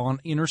tire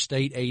on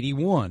Interstate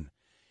 81.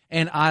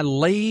 And I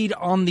laid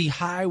on the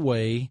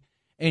highway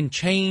and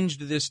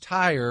changed this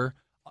tire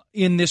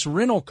in this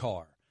rental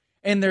car.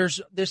 And there's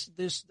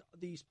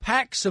these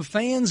packs of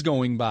fans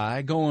going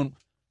by going,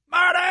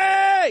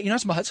 Marty! You know,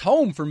 it's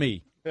home for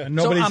me. And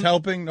nobody's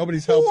helping?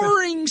 Nobody's helping?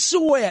 Pouring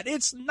sweat.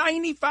 It's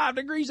 95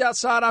 degrees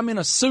outside. I'm in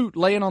a suit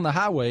laying on the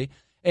highway.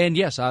 And,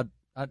 yes, I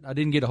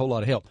didn't get a whole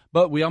lot of help,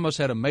 but we almost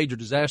had a major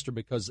disaster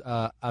because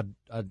I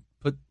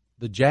did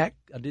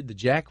the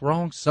jack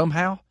wrong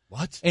somehow.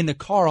 What? And the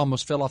car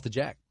almost fell off the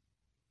jack.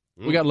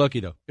 We got lucky,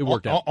 though. It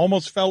worked out.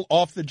 Almost fell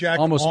off the jack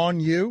on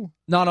you?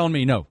 Not on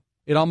me, no.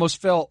 It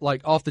almost fell,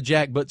 like, off the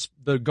jack, but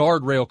the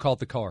guardrail caught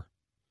the car.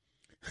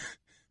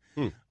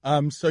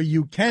 So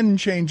you can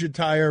change a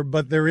tire,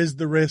 but there is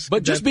the risk.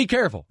 But just be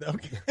careful.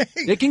 Okay.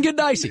 It can get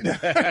dicey. All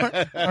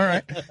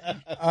right.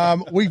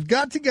 We've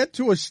got to get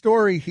to a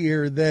story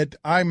here that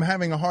I'm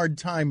having a hard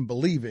time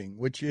believing,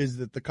 which is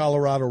that the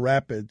Colorado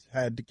Rapids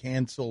had to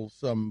cancel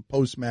some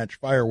post-match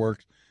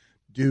fireworks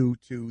due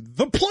to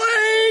the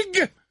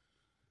plague.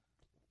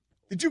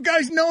 Did you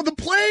guys know the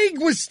plague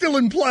was still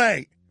in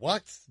play?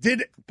 What?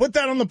 Put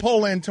that on the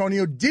poll,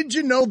 Antonio. Did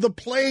you know the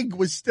plague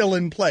was still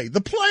in play?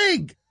 The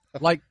plague.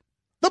 Like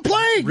the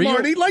plague, real?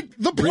 Marty, like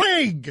the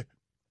plague.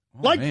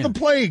 Man. The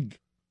plague.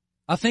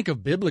 I think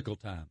of biblical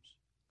times.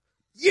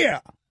 Yeah.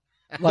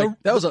 Like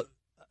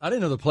I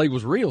didn't know the plague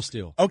was real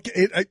still.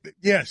 Okay,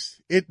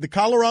 the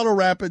Colorado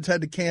Rapids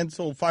had to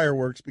cancel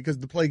fireworks because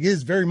the plague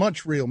is very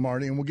much real,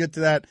 Marty, and we'll get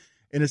to that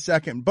in a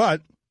second.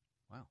 But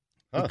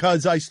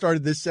because I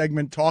started this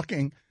segment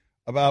talking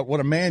about what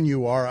a man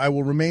you are, I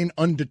will remain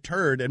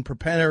undeterred and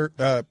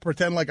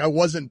pretend like I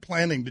wasn't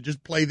planning to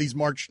just play these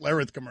Mark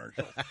Schlereth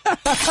commercials.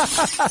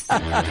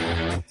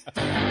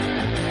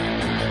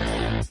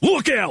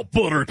 Look out,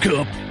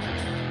 Buttercup.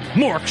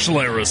 Mark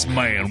Schlereth's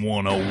Man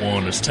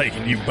 101 is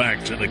taking you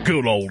back to the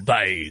good old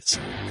days,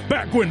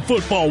 back when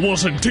football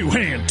wasn't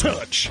two-hand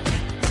touch.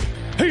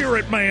 Here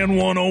at Man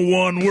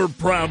 101, we're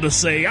proud to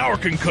say our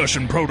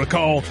concussion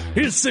protocol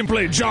is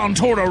simply John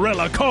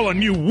Tortorella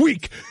calling you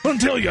weak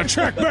until you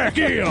check back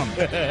in.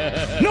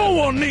 No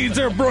one needs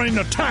their brain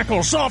to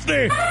tackle,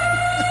 softy.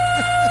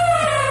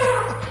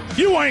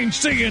 You ain't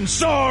seeing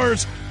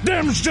stars.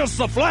 Them's just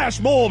the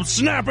flashbulbs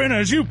snapping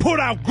as you put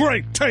out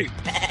great tape.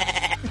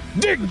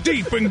 Dig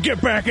deep and get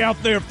back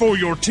out there for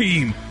your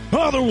team.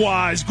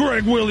 Otherwise,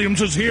 Greg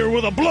Williams is here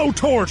with a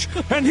blowtorch,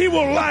 and he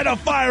will light a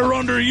fire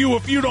under you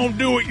if you don't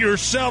do it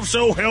yourself,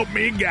 so help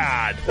me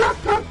God.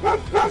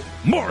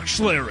 Mark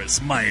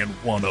Schlereth's Man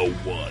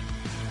 101.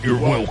 You're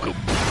welcome.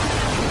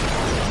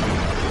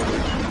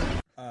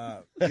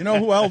 You know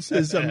who else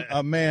is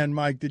a man,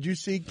 Mike? Did you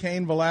see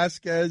Cain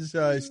Velasquez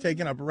is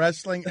taking up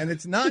wrestling? And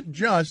it's not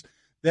just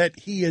that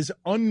he is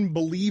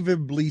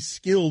unbelievably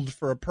skilled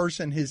for a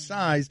person his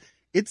size.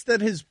 It's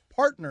that his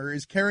partner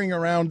is carrying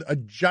around a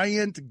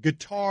giant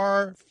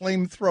guitar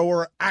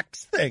flamethrower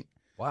axe thing.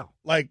 Wow.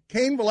 Like,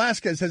 Cain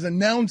Velasquez has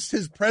announced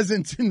his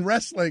presence in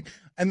wrestling,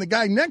 and the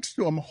guy next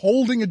to him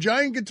holding a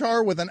giant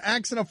guitar with an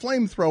axe and a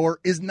flamethrower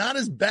is not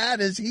as bad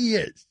as he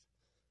is.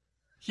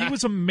 He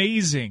was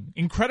amazing,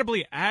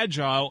 incredibly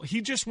agile.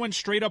 He just went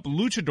straight up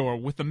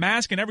luchador with the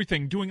mask and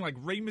everything, doing like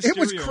Rey Mysterio. It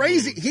was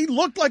crazy. moves. He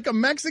looked like a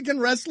Mexican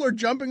wrestler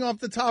jumping off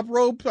the top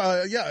rope.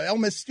 El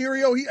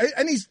Mysterio.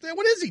 He's,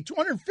 what is he,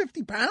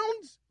 250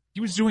 pounds?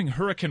 He was doing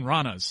Hurricane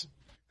Ranas.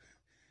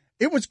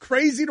 It was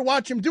crazy to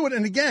watch him do it.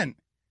 And again,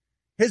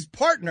 his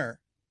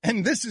partner,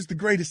 and this is the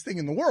greatest thing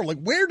in the world. Like,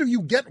 where do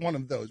you get one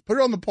of those? Put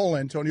it on the poll,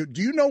 Antonio.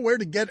 Do you know where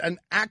to get an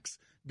axe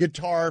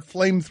guitar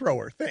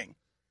flamethrower thing?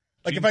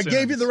 Like Gene if I gave you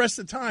Simmons. the rest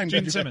of the time.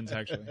 Gene that'd be- Simmons,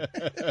 actually.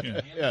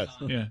 Yeah. Yes.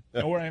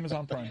 Yeah. Or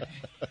Amazon Prime.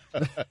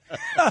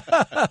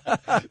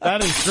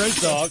 That is straight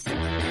talk.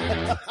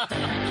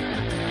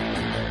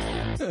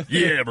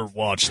 You ever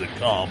watch the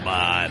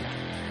combine?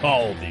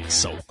 All these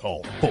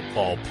so-called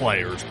football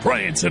players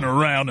prancing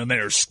around in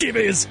their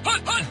skivvies,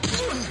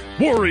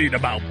 worried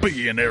about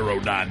being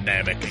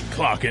aerodynamic and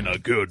clocking a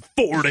good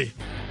 40.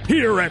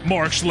 Here at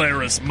Mark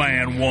Schlereth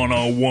Man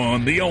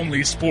 101, the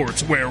only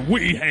sports where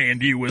we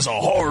hand you is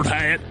a hard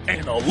hat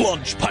and a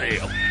lunch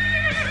pail.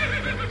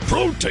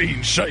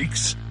 Protein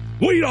shakes.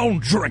 We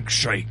don't drink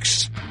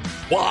shakes.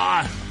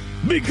 Why?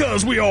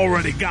 Because we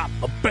already got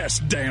the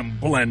best damn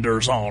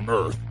blenders on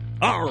earth.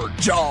 Our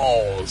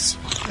jaws.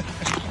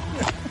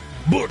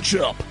 Butch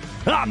up.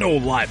 I know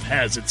life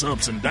has its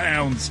ups and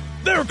downs.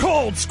 They're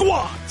called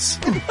squats.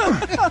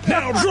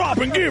 Now drop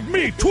and give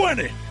me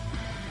 20.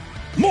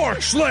 Mark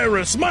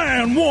Schlereth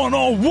Man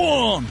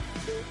 101.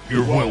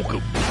 You're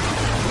welcome.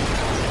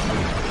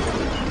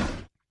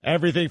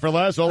 Everything for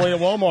less, only at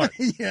Walmart.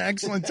 Yeah,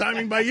 excellent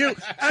timing by you,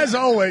 as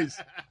always.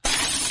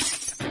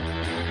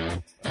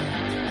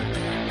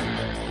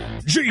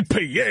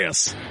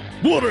 GPS.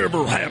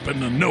 Whatever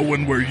happened to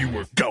knowing where you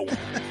were going?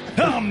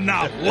 I'm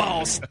not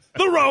lost.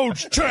 The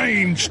road's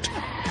changed.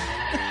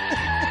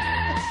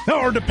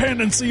 Our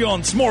dependency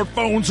on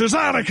smartphones is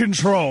out of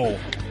control.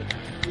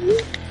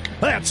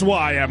 That's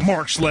why at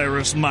Mark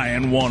Schlereth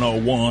Man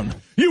 101,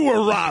 you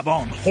arrive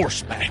on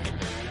horseback.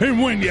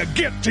 And when you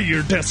get to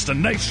your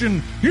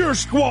destination, your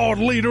squad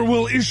leader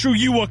will issue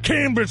you a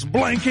canvas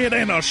blanket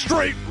and a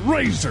straight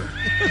razor.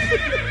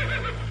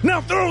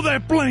 Now throw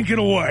that blanket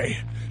away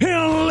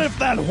and lift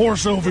that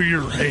horse over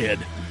your head.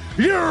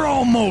 You're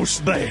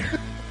almost there.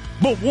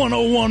 But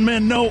 101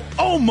 men know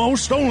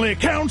almost only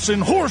counts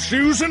in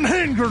horseshoes and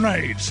hand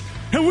grenades.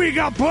 And we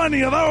got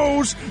plenty of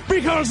those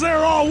because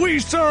they're all we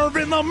serve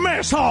in the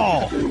mess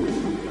hall.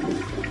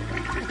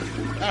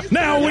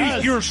 Now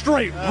eat your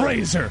straight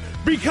razor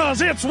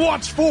because it's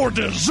what's for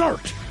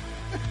dessert.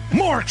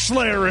 Mark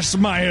Schlereth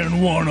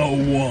Man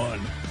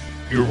 101.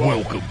 You're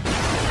welcome.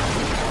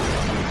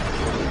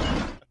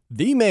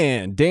 The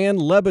man, Dan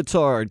Le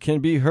Batard, can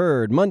be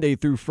heard Monday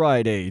through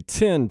Friday,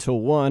 10 to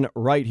 1,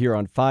 right here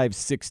on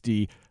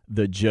 560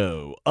 The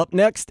Joe. Up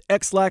next,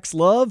 X-Lax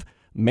Love,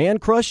 Man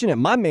Crushing at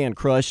My Man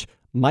Crush,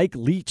 Mike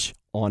Leach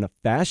on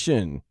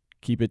Fashion.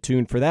 Keep it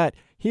tuned for that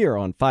here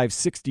on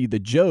 560 The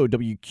Joe,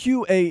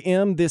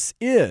 WQAM. This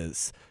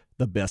is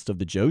the Best of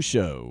the Joe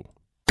Show.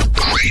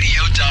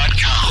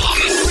 Radio.com.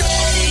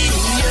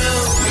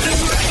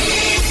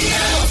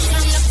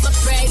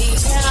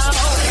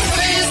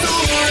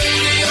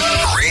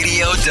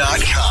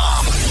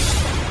 Radio.com.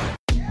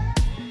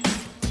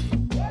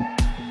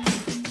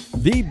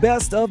 The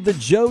Best of the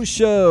Joe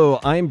Show.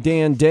 I'm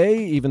Dan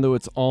Day, even though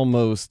it's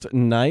almost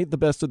night. The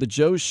Best of the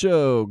Joe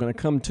Show. Going to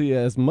come to you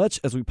as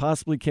much as we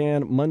possibly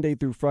can, Monday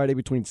through Friday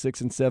between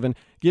 6 and 7,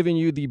 giving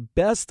you the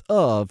best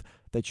of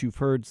that you've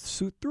heard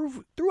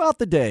throughout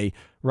the day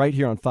right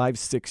here on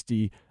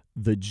 560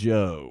 The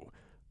Joe.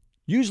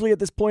 Usually at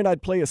this point,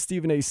 I'd play a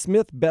Stephen A.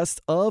 Smith Best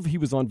of. He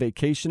was on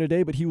vacation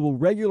today, but he will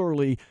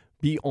regularly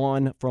be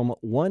on from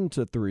 1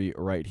 to 3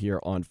 right here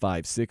on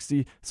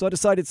 560. So I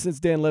decided, since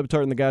Dan Le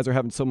Batard and the guys are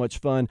having so much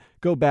fun,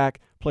 go back,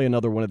 play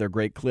another one of their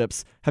great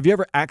clips. Have you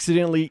ever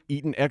accidentally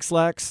eaten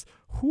X-Lax?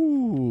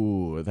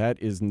 Whoo,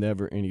 that is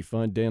never any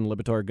fun. Dan Le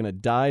Batard going to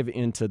dive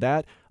into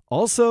that.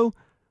 Also,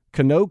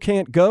 Cano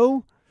Can't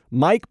Go,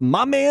 Mike,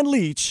 my man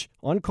Leach,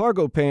 on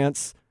cargo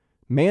pants,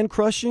 man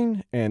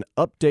crushing, and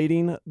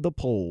updating the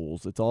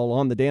polls. It's all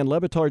on the Dan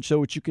Le Batard Show,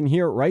 which you can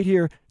hear right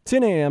here,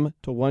 10 a.m.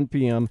 to 1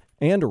 p.m.,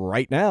 and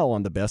right now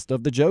on the Best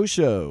of the Joe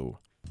Show.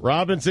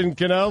 Robinson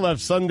Cano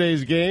left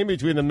Sunday's game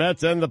between the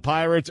Mets and the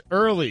Pirates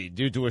early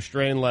due to a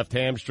strained left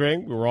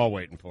hamstring. We were all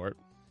waiting for it.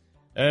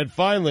 And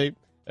finally,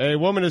 a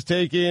woman is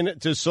taken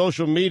to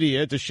social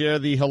media to share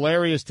the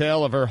hilarious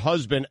tale of her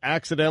husband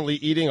accidentally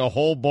eating a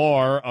whole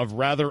bar of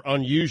rather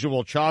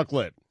unusual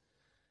chocolate.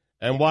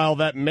 And while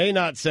that may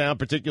not sound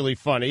particularly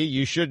funny,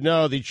 you should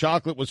know the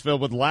chocolate was filled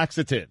with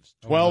laxatives,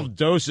 12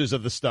 doses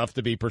of the stuff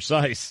to be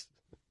precise.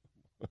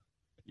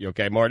 You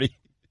okay, Marty?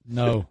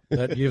 No,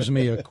 that gives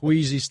me a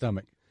queasy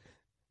stomach.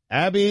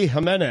 Abby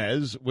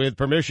Jimenez, with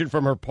permission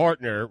from her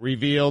partner,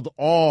 revealed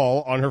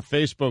all on her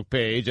Facebook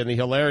page, and the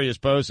hilarious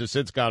post has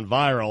since gone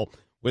viral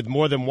with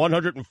more than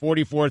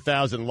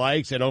 144,000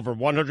 likes and over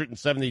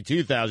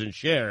 172,000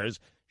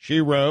 shares.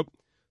 She wrote,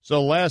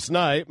 "So last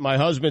night, my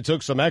husband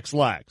took some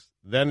X-Lax.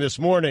 Then this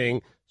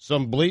morning,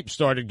 some bleep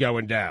started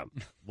going down."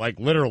 Like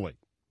literally.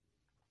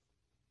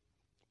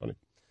 Funny.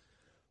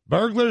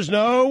 Burglars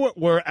know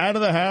we're out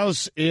of the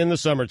house in the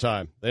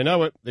summertime. They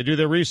know it. They do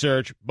their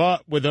research.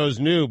 But with those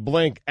new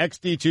Blink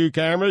XD2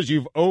 cameras,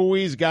 you've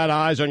always got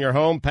eyes on your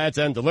home, pets,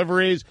 and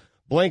deliveries.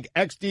 Blink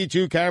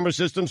XD2 camera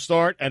systems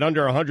start at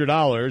under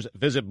 $100.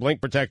 Visit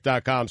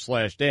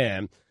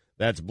blinkprotect.com/Dan.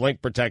 That's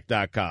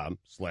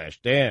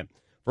blinkprotect.com/Dan.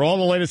 For all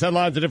the latest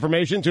headlines and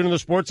information, tune in to the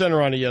Sports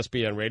Center on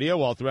ESPN Radio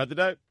all throughout the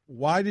day.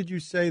 Why did you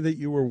say that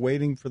you were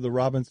waiting for the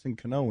Robinson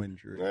Cano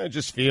injury? It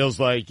just feels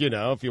like,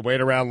 if you wait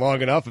around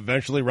long enough,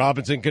 eventually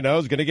Robinson Cano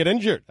is going to get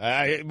injured.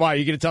 Why, are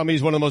you going to tell me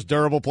he's one of the most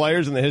durable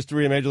players in the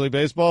history of Major League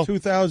Baseball?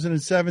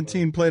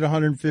 2017 played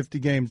 150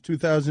 games.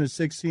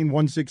 2016,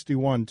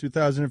 161.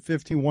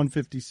 2015,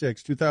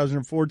 156.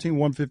 2014,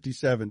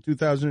 157.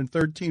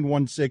 2013,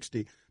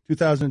 160.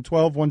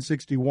 2012,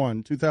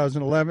 161.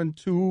 2011,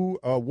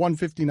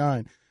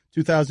 159.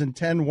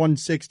 2010,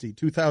 160.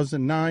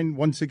 2009,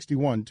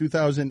 161.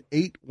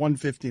 2008,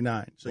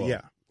 159. So,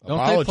 yeah.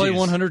 Don't they play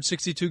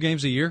 162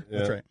 games a year? Yeah,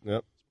 That's right.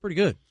 Yep. Pretty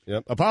good.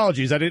 Yep.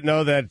 Apologies. I didn't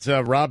know that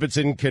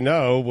Robinson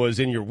Cano was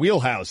in your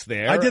wheelhouse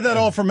there. I did that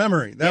all from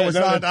memory.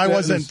 I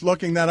wasn't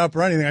looking that up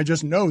or anything. I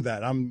just know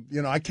that.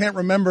 I can't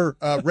remember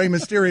Rey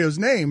Mysterio's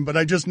name, but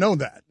I just know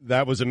that.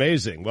 That was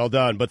amazing. Well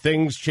done. But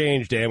things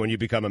change, Dan, when you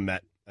become a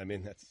Met. I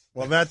mean,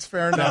 that's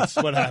fair enough. That's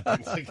what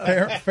happens.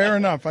 Fair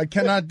enough. I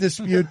cannot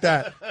dispute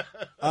that.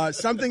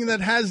 Something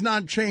that has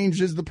not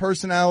changed is the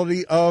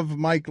personality of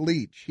Mike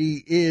Leach.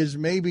 He is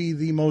maybe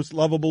the most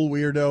lovable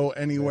weirdo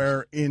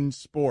anywhere in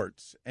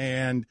sports.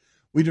 And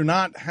we do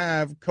not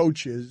have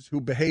coaches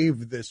who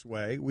behave this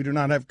way. We do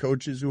not have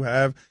coaches who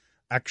have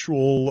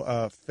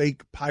actual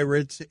fake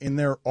pirates in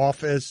their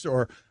office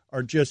or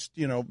are just,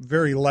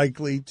 very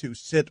likely to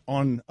sit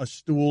on a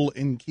stool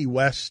in Key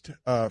West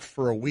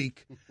for a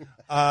week.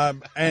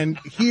 And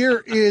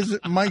here is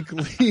Mike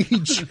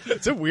Leach.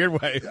 It's a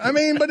weird way. I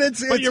mean, but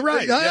you're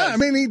right. Yes. I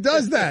mean, he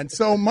does that.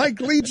 So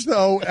Mike Leach,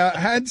 though,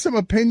 had some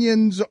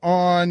opinions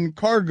on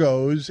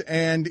cargos.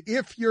 And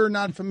if you're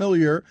not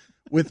familiar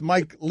with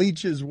Mike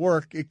Leach's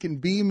work, it can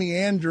be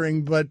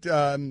meandering, but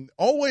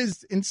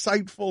always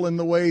insightful in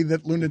the way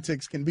that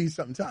lunatics can be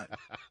sometimes.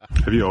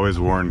 Have you always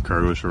worn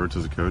cargo shorts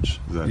as a coach?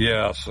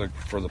 Yeah, it's like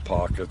for the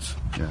pockets.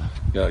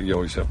 Yeah, you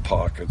always have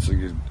pockets.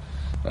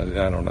 I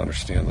don't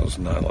understand those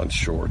nylon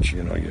shorts.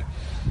 You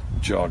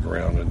jog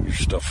around and your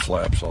stuff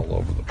flaps all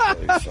over the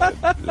place.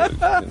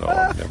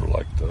 I never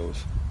liked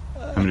those.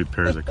 How many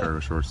pairs of cargo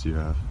shorts do you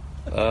have?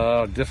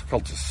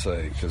 Difficult to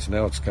say because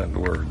now it's gotten to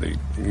where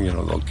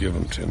they'll give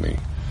them to me,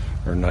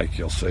 or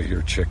Nike will say,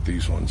 "Here, check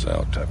these ones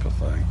out," type of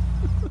thing.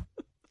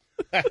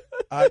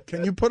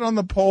 Can you put on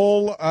the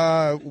poll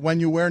when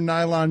you wear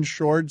nylon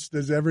shorts?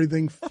 Does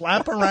everything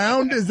flap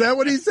around? Is that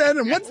what he said?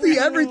 And what's the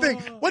everything?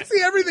 What's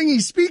the everything he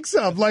speaks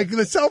of? Like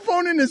the cell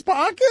phone in his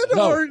pocket?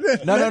 No,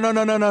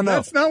 no.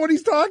 That's not what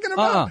he's talking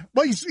about.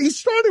 Well, he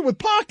started with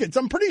pockets.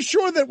 I'm pretty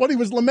sure that what he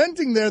was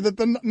lamenting there that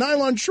the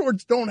nylon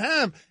shorts don't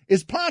have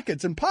is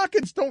pockets, and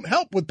pockets don't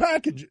help with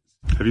packages.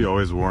 Have you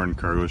always worn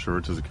cargo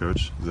shorts as a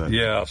coach?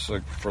 Yeah, it's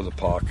like for the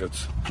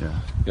pockets.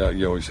 Yeah,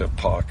 you always have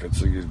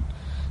pockets.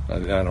 I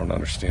don't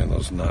understand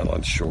those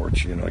nylon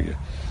shorts. You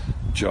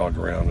jog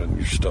around and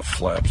your stuff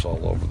flaps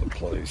all over the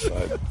place.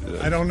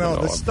 I don't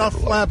know. The stuff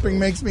flapping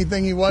makes me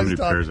think he was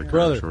talking. How many pairs of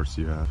cargo shorts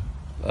do you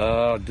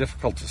have?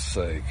 Difficult to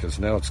say because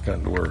now it's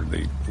gotten to where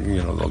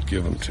they'll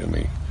give them to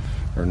me,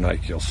 or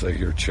Nike will say,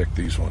 "Here, check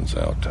these ones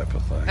out," type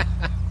of thing.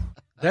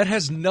 That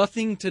has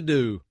nothing to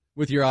do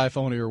with your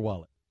iPhone or your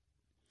wallet.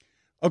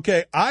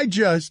 Okay, I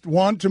just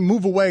want to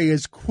move away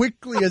as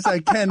quickly as I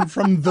can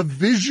from the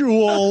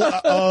visual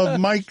of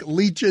Mike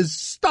Leach's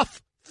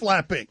stuff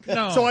flapping.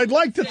 No. So I'd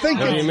like to think.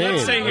 What do you mean?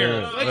 Let's stay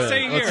here. Let's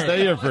stay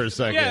here for a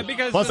second. Yeah,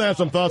 because plus I have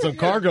some thoughts on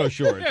cargo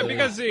shorts. Yeah,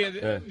 because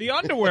the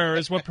underwear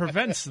is what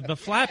prevents the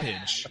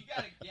flappage.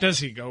 Does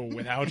he go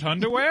without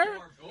underwear?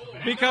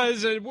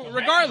 Because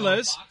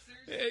regardless.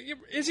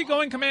 Is he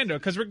going commando?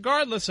 Because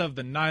regardless of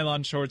the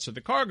nylon shorts or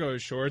the cargo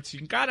shorts,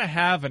 you got to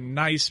have a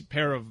nice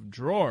pair of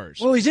drawers.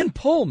 Well, he's in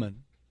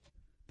Pullman.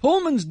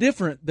 Pullman's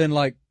different than,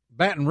 like,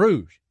 Baton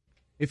Rouge.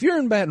 If you're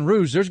in Baton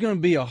Rouge, there's going to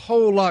be a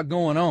whole lot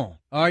going on.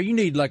 All right, you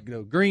need, like,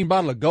 a green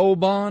bottle of Gold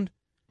Bond.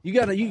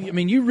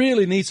 You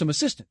really need some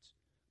assistance.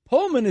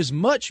 Pullman is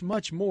much,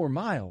 much more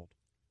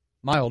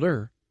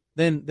milder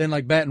than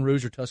like Baton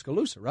Rouge or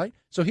Tuscaloosa, right?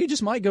 So he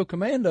just might go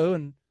commando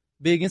and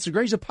be against the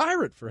grain. He's a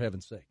pirate, for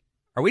heaven's sake.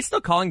 Are we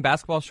still calling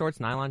basketball shorts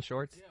nylon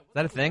shorts? Is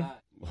that a thing?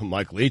 Well,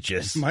 Mike Leach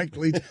is. Mike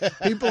Leach.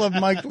 People of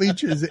Mike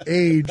Leach's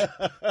age.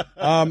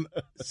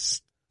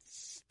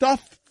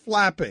 Stuff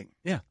flapping.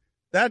 Yeah.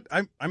 That,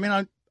 I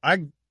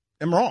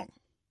am wrong.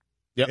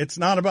 Yep. It's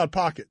not about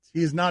pockets.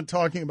 He is not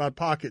talking about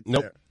pockets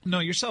there. No,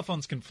 your cell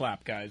phones can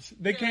flap, guys.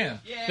 They can.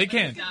 They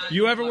can.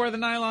 You ever wear the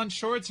nylon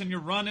shorts and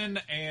you're running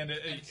and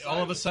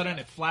all of a sudden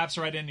it flaps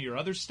right into your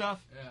other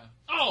stuff? Yeah.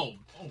 Oh.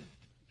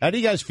 How do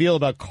you guys feel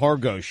about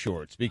cargo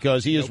shorts?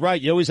 Because he is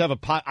right. You always have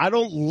I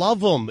don't love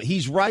them.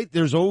 He's right.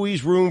 There's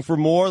always room for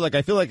more. Like,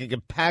 I feel like I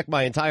could pack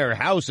my entire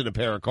house in a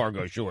pair of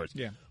cargo shorts.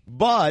 Yeah.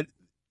 But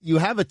you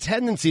have a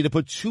tendency to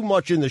put too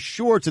much in the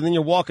shorts, and then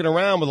you're walking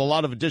around with a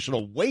lot of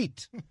additional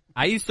weight.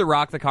 I used to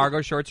rock the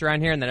cargo shorts around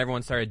here, and then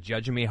everyone started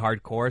judging me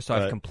hardcore, so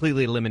I've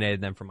completely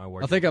eliminated them from my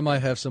wardrobe. I think I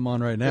might have some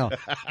on right now.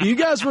 Do you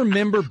guys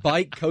remember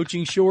bike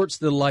coaching shorts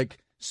that, like,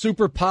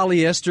 super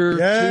polyester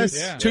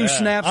Yes. two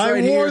snaps I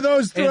right wore here.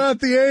 those throughout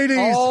the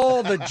 80s.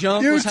 All the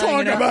junk You was talk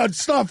hanging out. about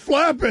stuff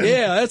flapping.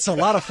 Yeah, that's a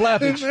lot of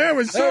flappage. There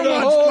was so There's a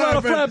much whole flappage. lot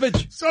of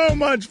flappage. So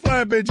much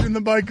flappage in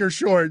the biker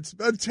shorts.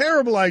 A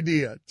terrible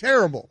idea.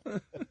 Terrible.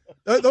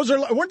 Those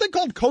weren't they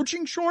called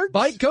coaching shorts?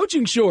 Bike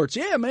coaching shorts.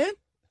 Yeah, man.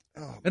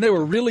 Oh, and they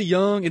were really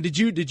young. And did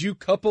you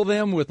couple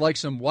them with like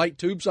some white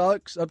tube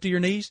socks up to your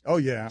knees? Oh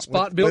yeah,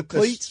 spot built with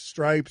cleats, the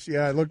stripes.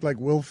 Yeah, I looked like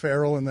Will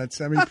Ferrell in that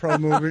semi-pro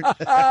movie.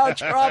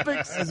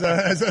 Tropics. As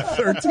a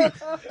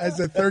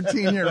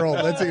 13-year-old,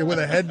 that's it, with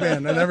a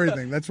headband and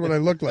everything. That's what I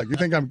look like. You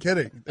think I'm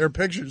kidding? There are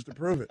pictures to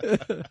prove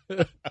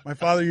it. My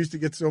father used to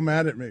get so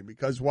mad at me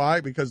because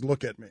why? Because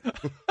look at me.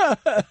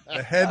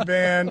 The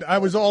headband. I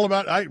was all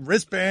about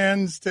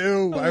wristbands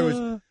too. I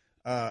was.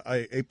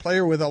 A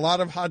player with a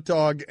lot of hot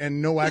dog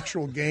and no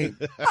actual game.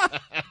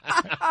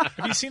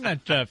 Have you seen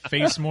that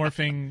face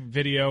morphing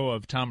video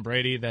of Tom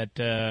Brady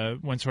that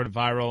went sort of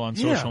viral on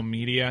social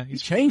media?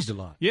 He's changed a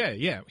lot.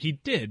 Yeah, he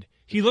did.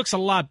 He looks a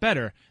lot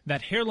better.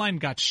 That hairline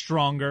got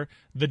stronger.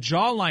 The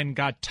jawline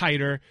got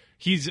tighter.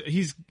 He's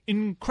in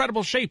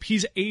incredible shape.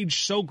 He's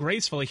aged so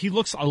gracefully. He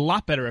looks a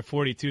lot better at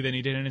 42 than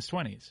he did in his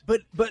 20s.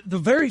 But the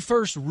very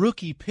first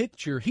rookie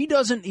picture, he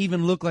doesn't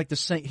even look like the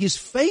same. His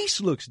face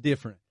looks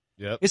different.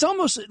 Yep. It's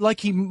almost like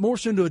he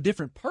morphs into a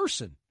different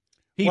person.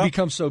 He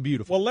becomes so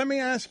beautiful. Well, let me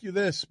ask you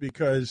this,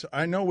 because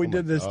I know we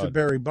did this to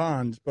Barry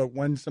Bonds, but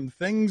when some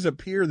things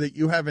appear that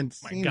you haven't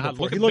seen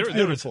before, he looks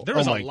beautiful. There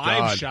was a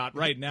live shot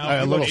right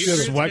now. A little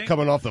sweat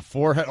coming off the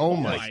forehead. Oh,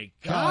 my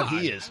God,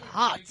 he is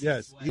hot.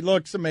 Yes, he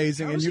looks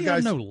amazing. How and does you he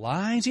guys have no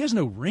lines? He has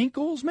no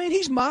wrinkles? Man,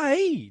 he's my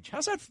age.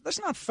 How's that?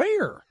 That's not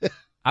fair.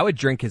 I would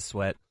drink his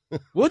sweat.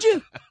 Would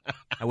you?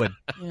 I would.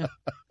 Yeah.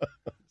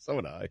 So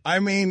would I. I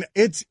mean,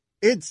 it's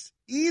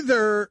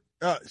either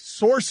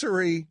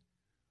sorcery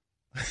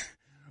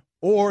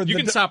or you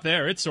can stop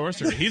there. It's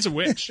sorcery. He's a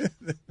witch.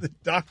 the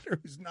doctor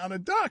who's not a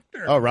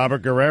doctor. Oh,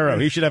 Robert Guerrero.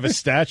 He should have a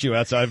statue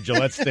outside of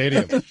Gillette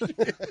Stadium.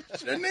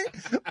 Shouldn't he?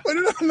 Put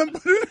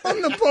it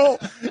on the poll.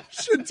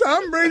 Should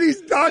Tom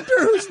Brady's doctor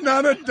who's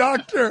not a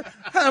doctor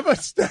have a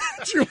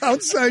statue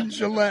outside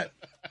Gillette?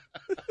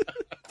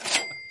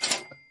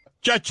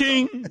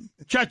 Cha-ching!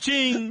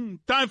 Cha-ching!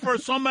 Time for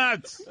some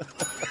ads.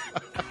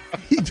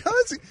 He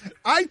does.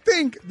 I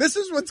think this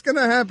is what's going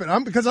to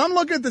happen. Because I'm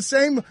looking at the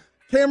same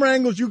camera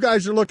angles you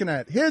guys are looking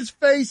at. His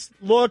face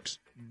looks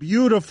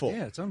beautiful.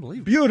 Yeah, it's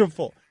unbelievable.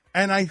 Beautiful.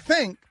 And I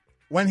think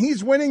when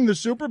he's winning the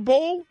Super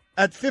Bowl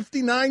at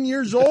 59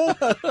 years old,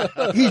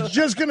 he's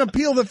just going to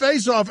peel the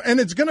face off, and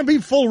it's going to be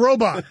full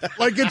robot.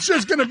 Like, it's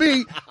just going to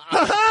be,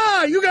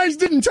 ha-ha, you guys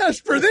didn't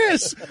test for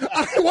this.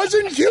 I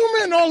wasn't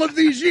human all of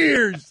these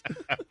years.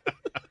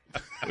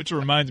 Which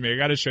reminds me, I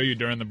got to show you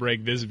during the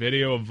break this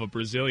video of a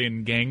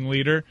Brazilian gang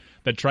leader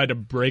that tried to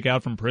break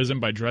out from prison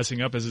by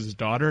dressing up as his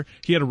daughter.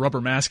 He had a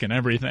rubber mask and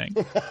everything.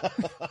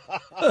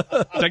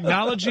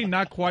 Technology,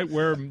 not quite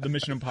where the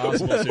Mission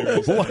Impossible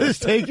series is. What is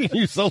taking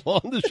you so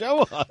long to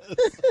show us?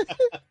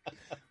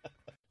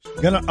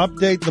 Going to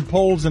update the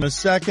polls in a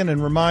second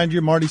and remind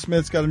you, Marty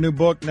Smith's got a new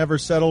book, Never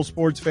Settle,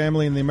 Sports,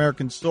 Family, and the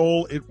American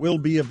Soul. It will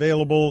be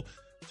available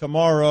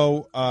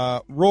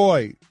tomorrow.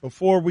 Roy,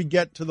 before we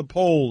get to the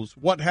polls,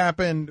 what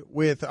happened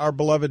with our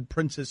beloved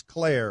Princess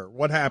Claire?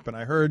 What happened?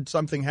 I heard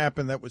something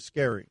happened that was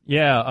scary.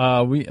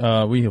 Yeah, we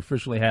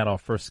officially had our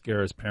first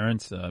scare as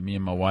parents, me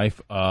and my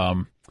wife.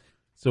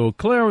 So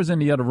Claire was in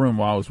the other room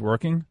while I was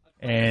working,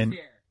 and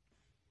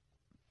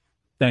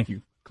thank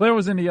you. Claire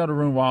was in the other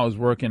room while I was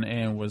working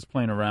and was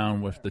playing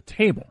around with the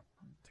table.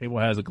 The table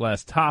has a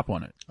glass top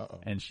on it,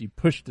 and she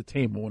pushed the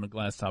table and the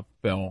glass top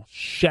fell,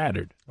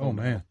 shattered. Oh,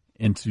 man.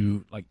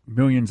 Into like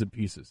millions of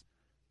pieces.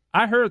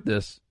 I heard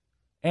this,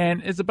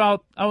 and it's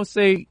about, I would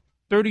say,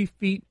 30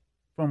 feet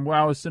from where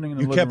I was sitting in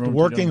the You living kept room.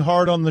 working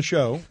hard on the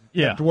show.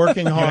 Yeah. Kept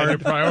working You had hard. your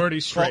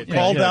priorities straight.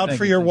 Called out thank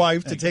for you, your thank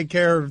wife you. to take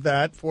care of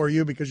that for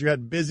you because you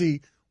had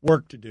busy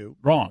work to do.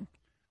 Wrong.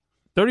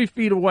 30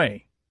 feet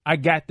away, I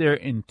got there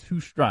in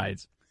 2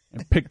 strides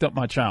and picked up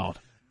my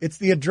child. It's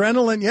the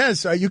adrenaline.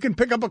 Yes, you can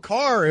pick up a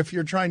car if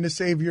you're trying to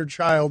save your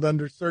child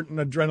under certain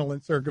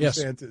adrenaline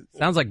circumstances.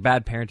 Sounds like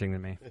bad parenting to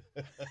me.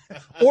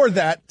 Or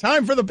that.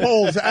 Time for the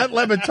polls at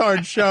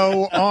Levitard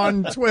Show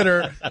on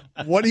Twitter.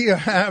 What do you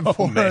have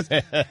for us?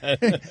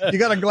 You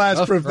got to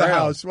glass-proof the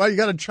house. Well, you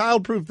got to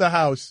child-proof the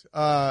house.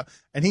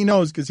 And he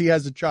knows because he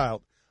has a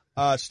child.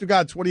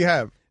 Stugatz, what do you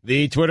have?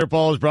 The Twitter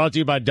poll is brought to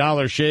you by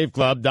Dollar Shave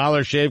Club.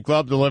 Dollar Shave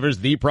Club delivers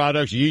the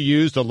products you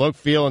use to look,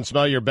 feel, and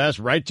smell your best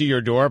right to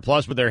your door.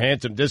 Plus, with their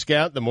handsome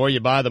discount, the more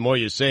you buy, the more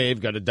you save.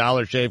 Go to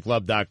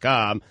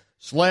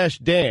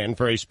dollarshaveclub.com/Dan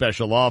for a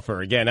special offer.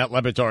 Again, at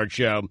Levitard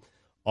Show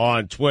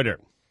on Twitter.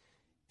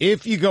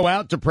 If you go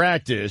out to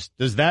practice,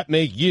 does that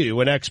make you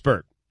an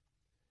expert?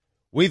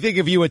 We think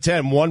if you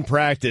attend one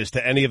practice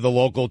to any of the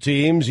local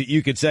teams,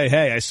 you could say,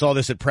 hey, I saw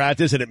this at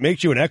practice, and it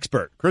makes you an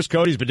expert. Chris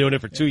Cody's been doing it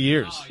for 2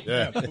 years.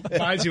 Yeah.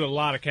 Buys you a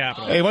lot of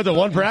capital. Hey, he went to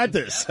one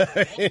practice.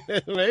 Amazing.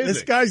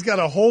 This guy's got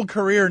a whole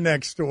career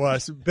next to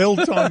us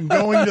built on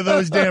going to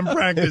those damn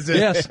practices.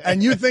 Yes.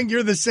 And you think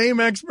you're the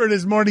same expert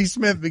as Marty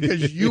Smith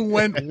because you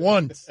went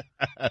once.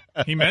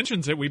 He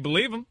mentions it. We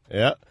believe him.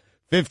 Yeah.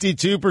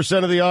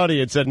 52% of the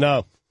audience said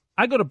no.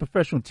 I go to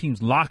professional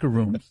teams' locker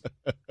rooms.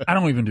 I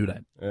don't even do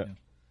that. Yeah.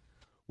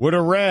 Would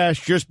a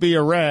rash just be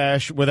a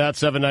rash without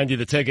 $7.90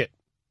 the ticket?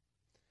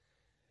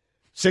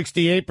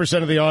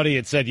 68% of the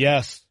audience said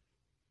yes.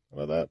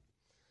 How about that?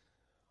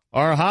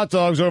 Are hot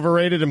dogs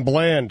overrated and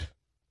bland?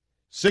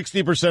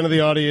 60% of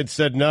the audience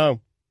said no.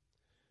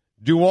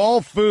 Do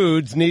all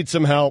foods need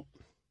some help?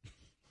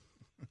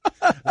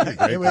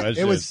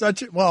 It was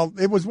such it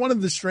was one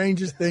of the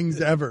strangest things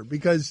ever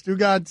because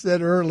Stugotz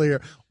said earlier,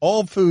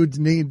 all foods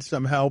need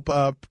some help.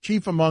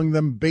 Chief among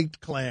them,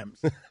 baked clams.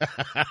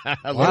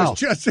 Wow.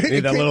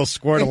 Need that little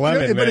squirt of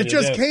lemon, but man, it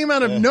just came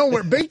out of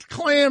nowhere. Baked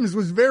clams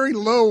was very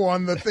low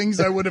on the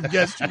things I would have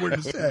guessed you were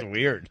to say. That's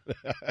weird.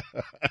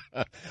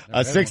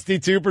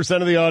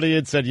 62% of the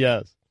audience said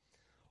yes.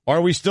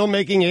 Are we still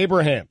making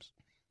Abrahams?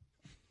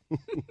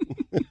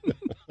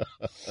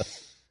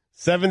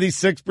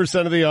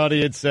 76% of the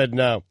audience said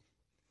no.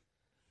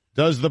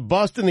 Does the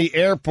bust in the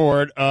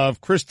airport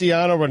of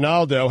Cristiano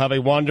Ronaldo have a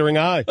wandering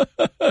eye?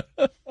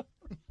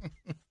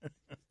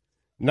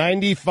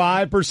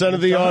 95%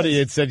 of the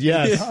audience said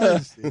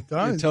yes. It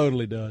does. It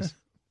totally does.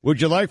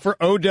 Would you like for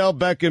Odell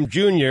Beckham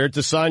Jr.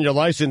 to sign your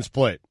license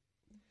plate?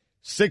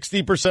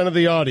 60% of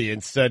the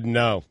audience said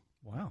no.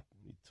 Wow.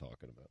 What are you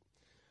talking about?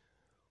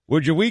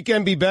 Would your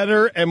weekend be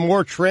better and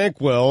more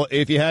tranquil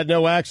if you had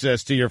no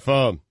access to your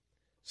phone?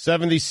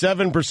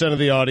 77% of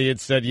the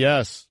audience said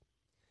yes.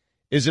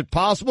 Is it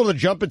possible to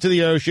jump into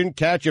the ocean,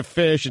 catch a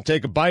fish, and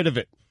take a bite of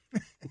it?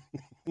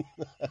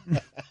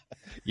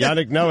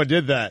 Yannick Noah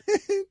did that.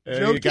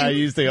 The guy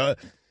used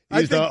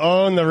to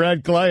own the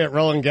red clay at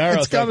Roland Garros.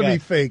 It's got to be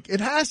fake. It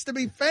has to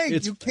be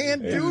fake. You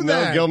can't do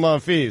that. No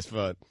Gilmont fees,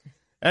 but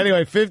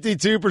anyway,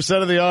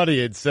 52% of the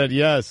audience said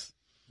yes,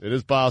 it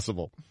is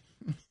possible.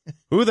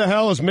 Who the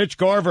hell is Mitch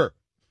Garver?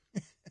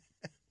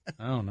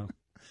 I don't know.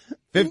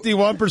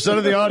 51%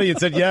 of the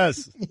audience said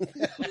yes.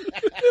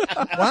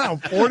 Wow,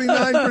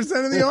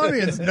 49% of the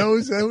audience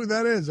knows who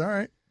that is. All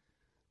right.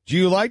 Do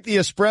you like the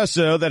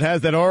espresso that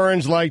has that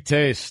orange-like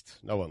taste?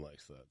 No one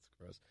likes that. It's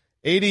gross.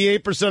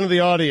 88% of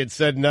the audience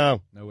said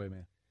no. No way,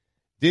 man.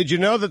 Did you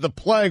know that the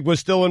plague was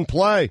still in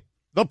play?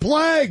 The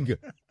plague!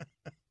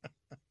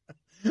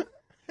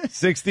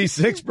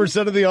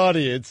 66% of the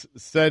audience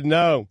said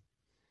no.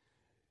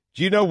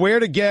 Do you know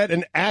where to get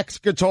an axe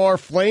guitar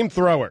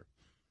flamethrower?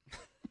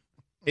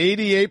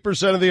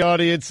 88% of the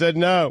audience said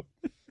no.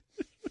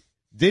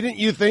 Didn't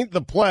you think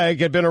the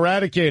plague had been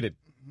eradicated?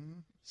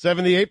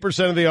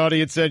 78% of the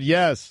audience said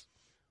yes.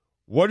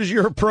 What is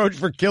your approach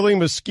for killing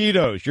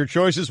mosquitoes? Your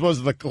choices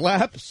was the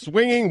clap,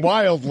 swinging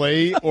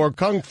wildly, or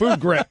kung fu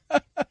grip.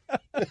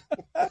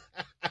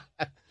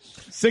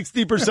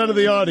 60% of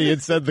the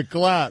audience said the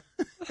clap.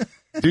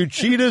 Do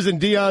cheetahs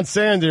and Deion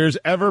Sanders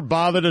ever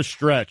bother to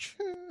stretch?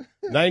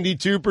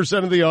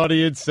 92% of the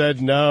audience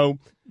said no.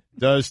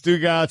 Does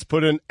Stugotz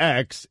put an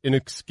X in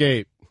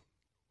escape?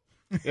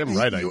 Damn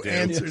right I You do.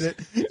 answered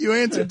it. You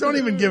answered. Don't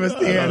even give us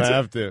the I don't answer.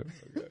 have to.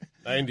 Okay.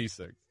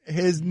 96.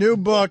 His new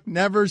book,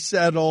 Never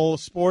Settle,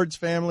 Sports,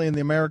 Family, and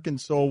the American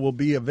Soul, will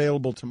be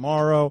available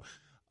tomorrow.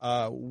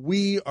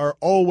 We are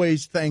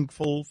always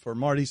thankful for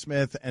Marty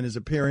Smith and his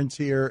appearance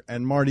here.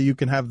 And, Marty, you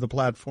can have the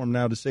platform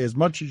now to say as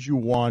much as you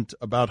want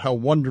about how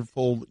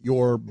wonderful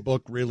your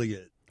book really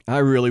is. I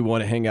really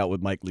want to hang out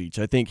with Mike Leach.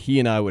 I think he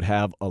and I would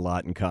have a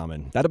lot in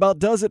common. That about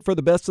does it for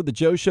the Best of the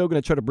Joe Show.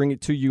 Going to try to bring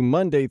it to you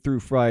Monday through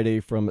Friday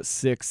from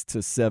 6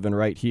 to 7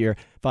 right here,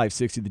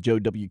 560 The Joe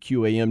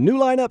WQAM. New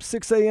lineup,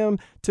 6 a.m.,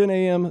 10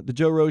 a.m., The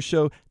Joe Rose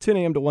Show, 10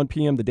 a.m. to 1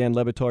 p.m., The Dan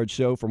Levitard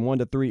Show. From 1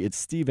 to 3, it's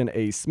Stephen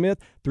A. Smith,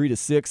 3 to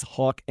 6,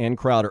 Hawk and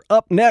Crowder.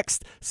 Up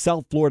next,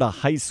 South Florida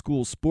high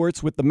school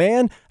sports with the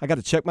man, I got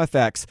to check my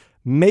facts,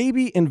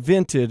 maybe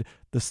invented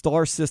the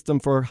star system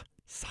for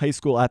high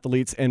school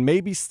athletes and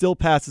maybe still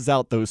passes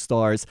out those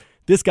stars.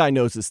 This guy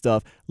knows his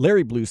stuff.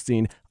 Larry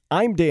Bluestein.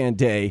 I'm Dan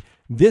Day.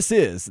 This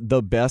is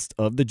the Best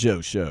of the Joe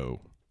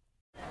Show.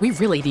 We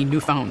really need new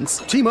phones.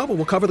 T-Mobile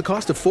will cover the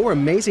cost of 4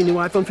 amazing new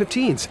iPhone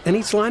 15s, and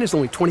each line is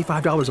only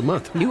 $25 a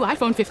month. New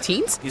iPhone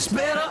 15s? It's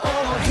better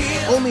over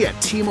here. Only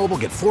at T-Mobile,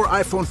 get 4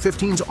 iPhone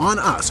 15s on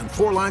us and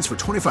 4 lines for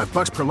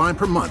 $25 per line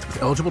per month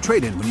with eligible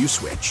trade-in when you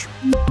switch.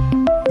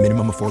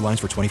 Minimum of 4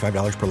 lines for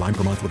 $25 per line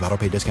per month with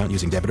autopay discount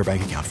using debit or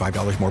bank account.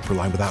 $5 more per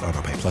line without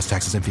autopay, plus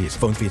taxes and fees.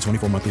 Phone fee at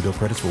 24 monthly bill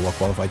credits for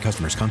well-qualified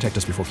customers. Contact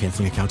us before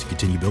canceling account to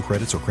continue bill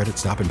credits or credit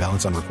stop and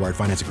balance on required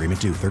finance agreement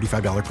due.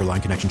 $35 per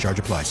line connection charge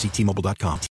applies. See T-Mobile.com.